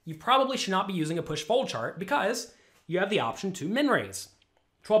 you probably should not be using a push fold chart because you have the option to min raise.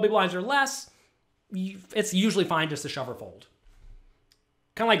 12 big blinds or less, it's usually fine just to shove or fold.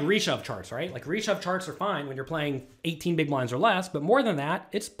 Kind of like reshove charts, right? Like reshove charts are fine when you're playing 18 big blinds or less, but more than that,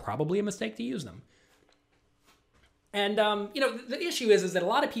 it's probably a mistake to use them. And, the issue is that a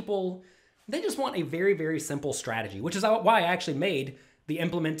lot of people, they just want a very, very simple strategy, which is why I actually made the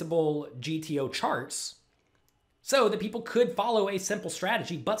implementable GTO charts so that people could follow a simple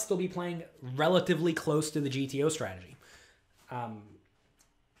strategy, but still be playing relatively close to the GTO strategy.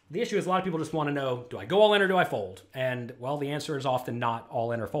 The issue is a lot of people just want to know, do I go all in or do I fold? And, well, the answer is often not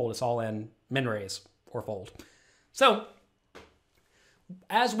all in or fold. It's all in, min raise, or fold. So,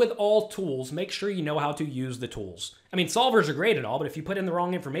 as with all tools, make sure you know how to use the tools. I mean, solvers are great and all, but if you put in the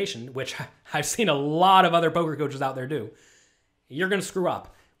wrong information, which I've seen a lot of other poker coaches out there do, you're going to screw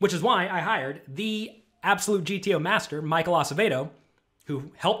up. Which is why I hired the absolute GTO master, Michael Acevedo,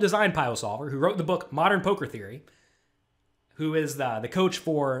 who helped design PioSolver, who wrote the book Modern Poker Theory, who is the coach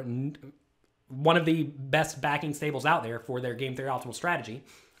for one of the best backing stables out there for their Game Theory Optimal Strategy.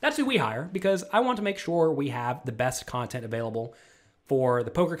 That's who we hire because I want to make sure we have the best content available for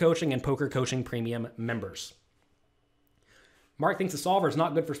the Poker Coaching and Poker Coaching Premium members. Mark thinks the solver is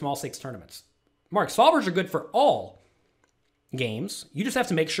not good for small stakes tournaments. Mark, solvers are good for all games. You just have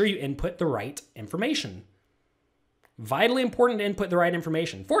to make sure you input the right information. Vitally important to input the right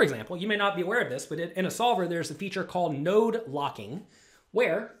information. For example, you may not be aware of this, but in a solver, there's a feature called node locking,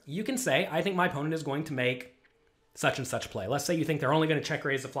 where you can say, I think my opponent is going to make such and such play. Let's say you think they're only going to check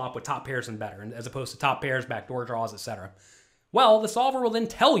raise the flop with top pairs and better, as opposed to top pairs, backdoor draws, etc. Well, the solver will then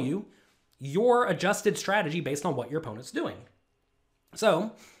tell you your adjusted strategy based on what your opponent's doing.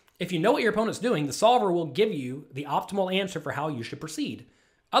 So, if you know what your opponent's doing, the solver will give you the optimal answer for how you should proceed.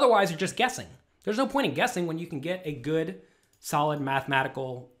 Otherwise, you're just guessing. There's no point in guessing when you can get a good, solid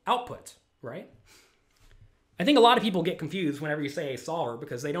mathematical output, right? I think a lot of people get confused whenever you say a solver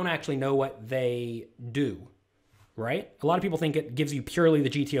because they don't actually know what they do, right? A lot of people think it gives you purely the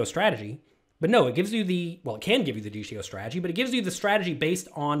GTO strategy, but no, it gives you it can give you the GTO strategy, but it gives you the strategy based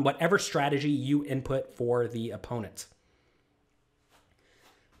on whatever strategy you input for the opponent.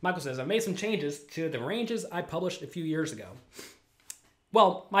 Michael says, I've made some changes to the ranges I published a few years ago.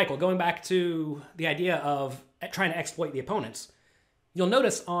 Well, Michael, going back to the idea of trying to exploit the opponents, you'll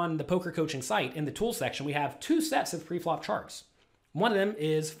notice on the Poker Coaching site in the tools section, we have two sets of pre-flop charts. One of them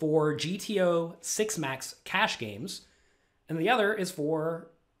is for GTO 6-max cash games, and the other is for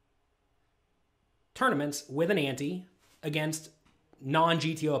tournaments with an ante against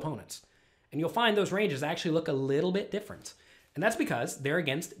non-GTO opponents. And you'll find those ranges actually look a little bit different. And that's because they're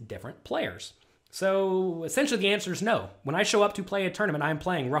against different players. So essentially the answer is no. When I show up to play a tournament, I'm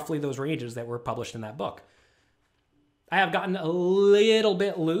playing roughly those ranges that were published in that book. I have gotten a little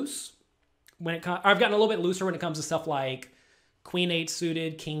bit loose I've gotten a little bit looser when it comes to stuff like Queen 8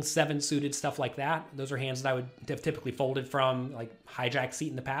 suited, King 7 suited, stuff like that. Those are hands that I would have typically folded from like hijack seat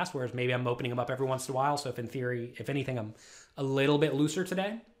in the past, whereas maybe I'm opening them up every once in a while. So in theory, if anything, I'm a little bit looser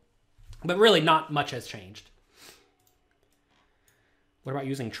today. But really not much has changed. What about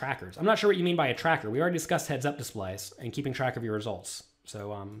using trackers? I'm not sure what you mean by a tracker. We already discussed heads-up displays and keeping track of your results.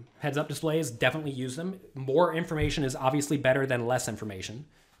 So heads-up displays, definitely use them. More information is obviously better than less information.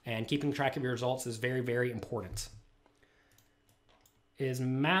 And keeping track of your results is very, very important. Is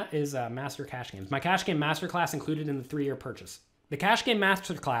Master Cash Games. My Cash Game Masterclass included in the 3-year purchase. The Cash Game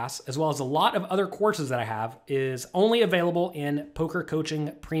Masterclass, as well as a lot of other courses that I have, is only available in Poker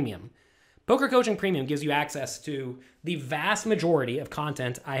Coaching Premium. Poker Coaching Premium gives you access to the vast majority of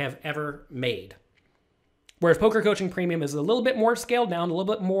content I have ever made. Whereas Poker Coaching Premium is a little bit more scaled down, a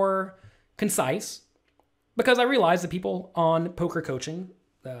little bit more concise, because I realize that people on Poker Coaching,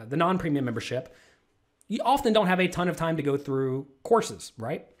 the non-premium membership, you often don't have a ton of time to go through courses,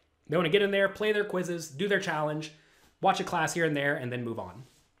 right? They want to get in there, play their quizzes, do their challenge, watch a class here and there, and then move on.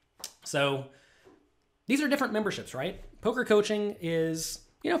 So these are different memberships, right? Poker Coaching is,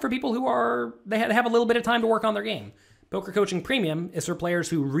 for people who they have a little bit of time to work on their game. Poker Coaching Premium is for players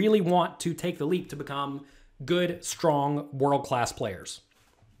who really want to take the leap to become good, strong, world-class players.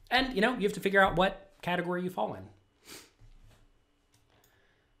 And, you have to figure out what category you fall in.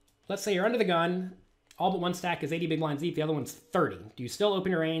 Let's say you're under the gun. All but one stack is 80 big blinds deep. The other one's 30. Do you still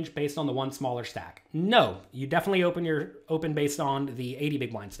open your range based on the one smaller stack? No, you definitely open based on the 80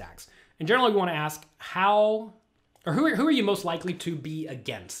 big blind stacks. And generally, we want to ask who are you most likely to be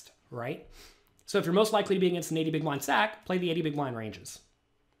against, right? So if you're most likely to be against an 80 big blind stack, play the 80 big blind ranges.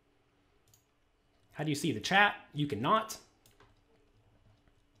 How do you see the chat? You cannot.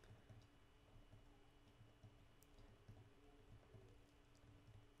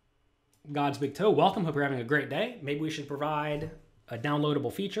 God's Big Toe, welcome. Hope you're having a great day. Maybe we should provide a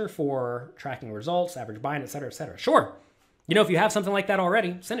downloadable feature for tracking results, average buy-in, et cetera, et cetera. Sure. If you have something like that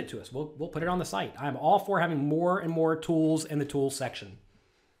already, send it to us. We'll put it on the site. I'm all for having more and more tools in the tools section.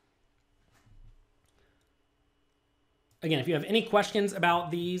 Again, if you have any questions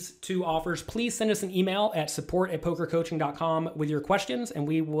about these 2 offers, please send us an email at support@pokercoaching.com with your questions, and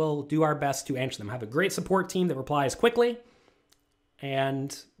we will do our best to answer them. I have a great support team that replies quickly,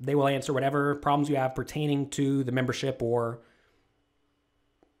 and they will answer whatever problems you have pertaining to the membership or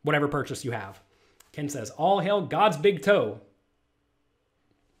whatever purchase you have. Ken says, all hail God's Big Toe.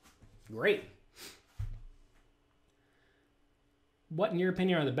 Great. What, in your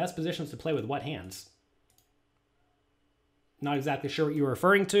opinion, are the best positions to play with what hands? Not exactly sure what you're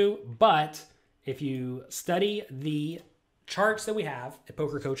referring to, but if you study the charts that we have at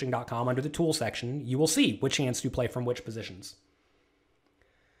pokercoaching.com under the tool section, you will see which hands to play from which positions.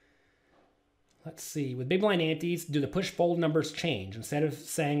 Let's see. With big blind antes, do the push-fold numbers change? Instead of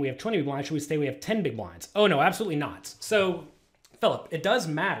saying we have 20 big blinds, should we say we have 10 big blinds? Oh, no, absolutely not. So, Philip, it does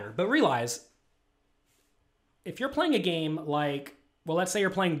matter, but realize if you're playing a game like, well, let's say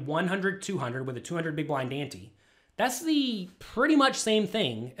you're playing 100-200 with a 200 big blind ante, that's the pretty much same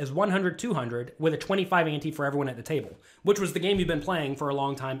thing as 100-200 with a 25 ante for everyone at the table, which was the game you've been playing for a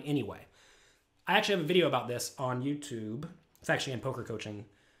long time anyway. I actually have a video about this on YouTube. It's actually in Poker Coaching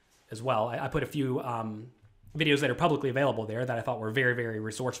as well. I put a few videos that are publicly available there that I thought were very, very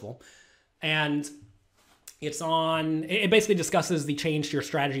resourceful. And it basically discusses the change to your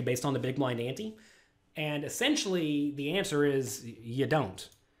strategy based on the big blind ante. And essentially the answer is you don't.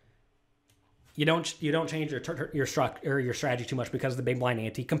 You don't change your strategy too much because of the big blind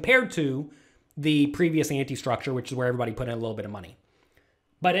ante compared to the previous ante structure, which is where everybody put in a little bit of money.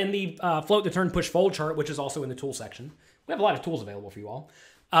 But in the float the turn push fold chart, which is also in the tool section, we have a lot of tools available for you all.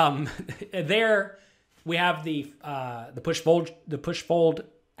 There we have the push fold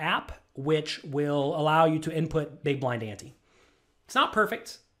app, which will allow you to input big blind ante. It's not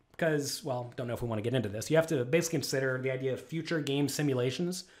perfect because, well, don't know if we want to get into this. You have to basically consider the idea of future game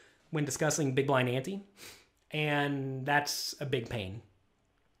simulations when discussing big blind ante, and that's a big pain.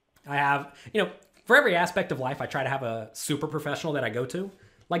 I have, for every aspect of life, I try to have a super professional that I go to,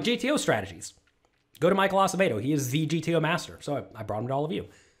 like GTO strategies. Go to Michael Acevedo. He is the GTO master, so I brought him to all of you.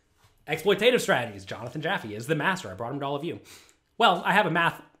 Exploitative strategies. Jonathan Jaffe is the master. I brought him to all of you. Well, I have a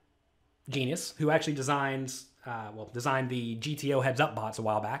math genius who actually designed the GTO heads-up bots a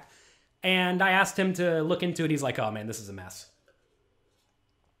while back, and I asked him to look into it. He's like, oh man, this is a mess.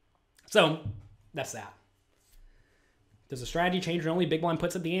 So that's that. Does the strategy change when only big blind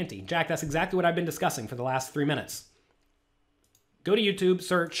puts up the ante? Jack, that's exactly what I've been discussing for the last 3 minutes. Go to YouTube,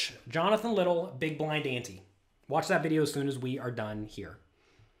 search Jonathan Little Big Blind Ante. Watch that video as soon as we are done here.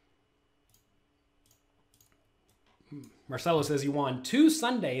 Marcelo says you won 2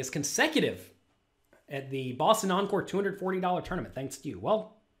 Sundays consecutive at the Boston Encore $240 tournament. Thanks to you.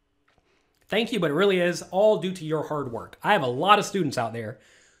 Well, thank you, but it really is all due to your hard work. I have a lot of students out there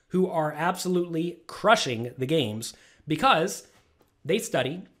who are absolutely crushing the games because They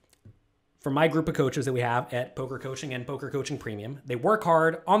study from my group of coaches that we have at Poker Coaching and Poker Coaching Premium. They work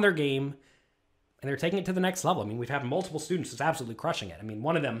hard on their game, and they're taking it to the next level. I mean, we've had multiple students that's absolutely crushing it. I mean,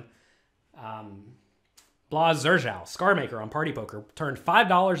 one of them, Blaz Zerjau, Scarmaker on Party Poker, turned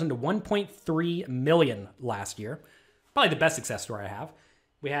 $5 into $1.3 million last year. Probably the best success story I have.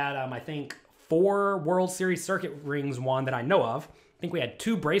 We had, I think, 4 World Series circuit rings won that I know of. I think we had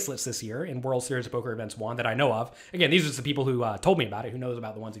 2 bracelets this year in World Series of Poker events won that I know of. Again, these are just the people who told me about it, who knows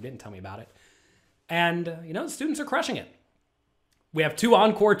about the ones who didn't tell me about it. And, the students are crushing it. We have 2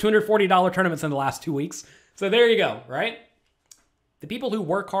 Encore $240 tournaments in the last 2 weeks. So there you go, right? The people who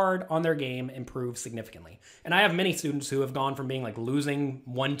work hard on their game improve significantly. And I have many students who have gone from being like losing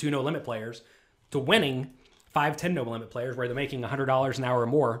 1-2 no limit players to winning 5-10 no limit players where they're making $100 an hour or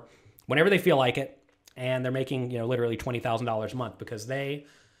more whenever they feel like it. And they're making, literally $20,000 a month because they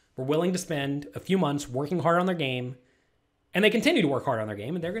were willing to spend a few months working hard on their game. And they continue to work hard on their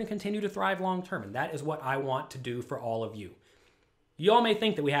game, and they're going to continue to thrive long term. And that is what I want to do for all of you. You all may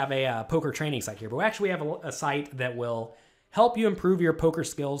think that we have a poker training site here, but we actually have a site that will help you improve your poker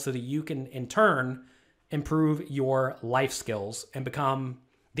skills so that you can, in turn, improve your life skills and become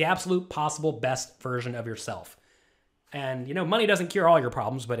the absolute possible best version of yourself. And, money doesn't cure all your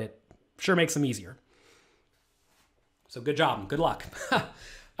problems, but it sure makes them easier. So good job and good luck.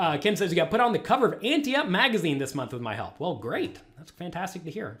 Ken says, you got put on the cover of Ante Up magazine this month with my help. Well, great. That's fantastic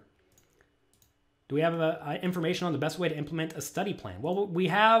to hear. Do we have information on the best way to implement a study plan? Well, we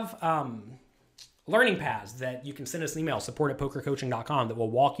have learning paths that you can send us an email, support@pokercoaching.com, that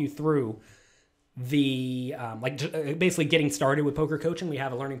will walk you through the, basically getting started with poker coaching. We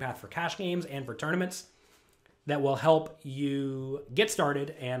have a learning path for cash games and for tournaments that will help you get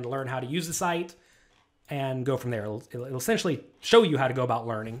started and learn how to use the site and go from there. It'll essentially show you how to go about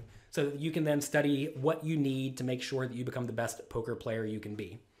learning so that you can then study what you need to make sure that you become the best poker player you can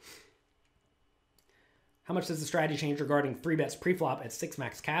be. How much does the strategy change regarding 3-bets pre-flop at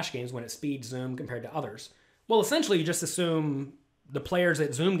 6-max cash games when it speeds Zoom compared to others? Well, essentially, you just assume the players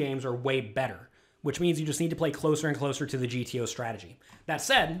at Zoom games are way better, which means you just need to play closer and closer to the GTO strategy. That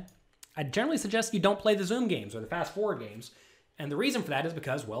said, I generally suggest you don't play the Zoom games or the fast-forward games, and the reason for that is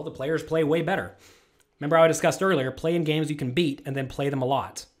because, well, the players play way better. Remember how I discussed earlier, playing games you can beat and then play them a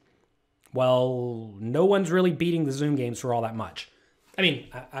lot. Well, no one's really beating the Zoom games for all that much. I mean,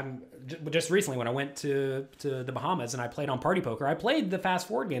 I'm just recently when I went to the Bahamas and I played on Party Poker, I played the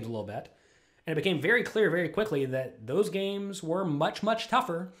fast-forward games a little bit, and it became very clear very quickly that those games were much, much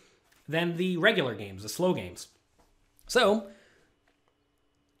tougher than the regular games, the slow games. So,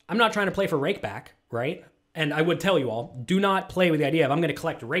 I'm not trying to play for rakeback, right? And I would tell you all, do not play with the idea of I'm going to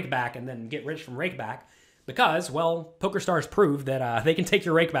collect rakeback and then get rich from rakeback because, well, PokerStars proved that they can take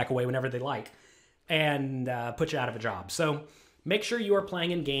your rakeback away whenever they like and put you out of a job. So, make sure you are playing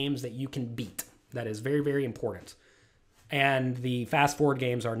in games that you can beat. That is very, very important. And the fast-forward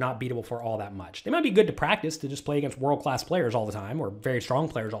games are not beatable for all that much. They might be good to practice, to just play against world-class players all the time or very strong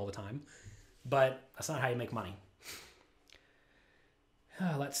players all the time, but that's not how you make money.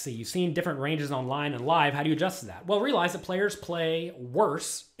 Let's see. You've seen different ranges online and live. How do you adjust to that? Well, realize that players play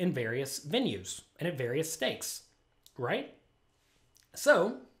worse in various venues and at various stakes, right?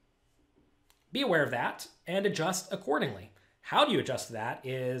 So, be aware of that and adjust accordingly. How do you adjust to that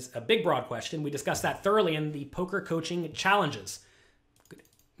is a big, broad question. We discussed that thoroughly in the poker coaching challenges. I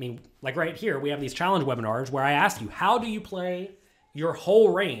mean, like right here, we have these challenge webinars where I ask you, how do you play your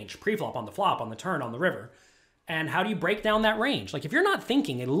whole range, pre-flop, on the flop, on the turn, on the river? And how do you break down that range? Like if you're not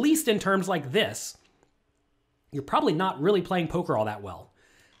thinking, at least in terms like this, you're probably not really playing poker all that well.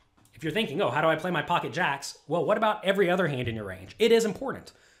 If you're thinking, oh, how do I play my pocket jacks? Well, what about every other hand in your range? It is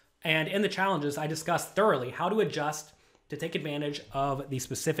important. And in the challenges, I discussed thoroughly how to adjust to take advantage of the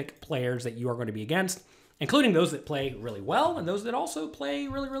specific players that you are going to be against, including those that play really well and those that also play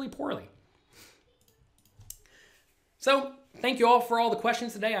really, really poorly. So, thank you all for all the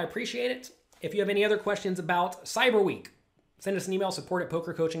questions today. I appreciate it. If you have any other questions about Cyber Week, send us an email,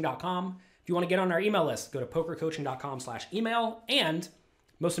 support@pokercoaching.com. If you want to get on our email list, go to pokercoaching.com/email. And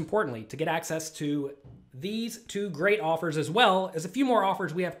most importantly, to get access to these 2 great offers as well as a few more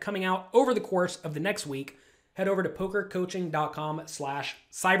offers we have coming out over the course of the next week, head over to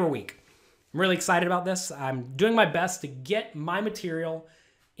pokercoaching.com/cyberweek. I'm really excited about this. I'm doing my best to get my material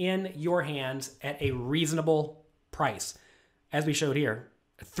in your hands at a reasonable price. As we showed here,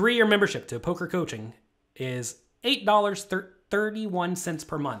 a 3-year membership to Poker Coaching is $8.31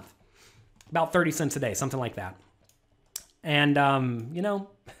 per month. About 30 cents a day, something like that. And,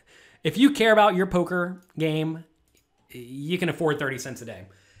 if you care about your poker game, you can afford 30 cents a day.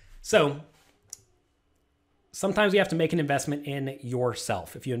 So, sometimes you have to make an investment in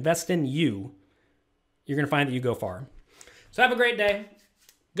yourself. If you invest in you, you're going to find that you go far. So have a great day.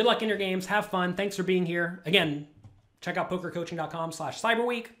 Good luck in your games. Have fun. Thanks for being here. Again, check out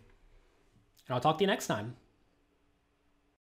pokercoaching.com/cyberweek. And I'll talk to you next time.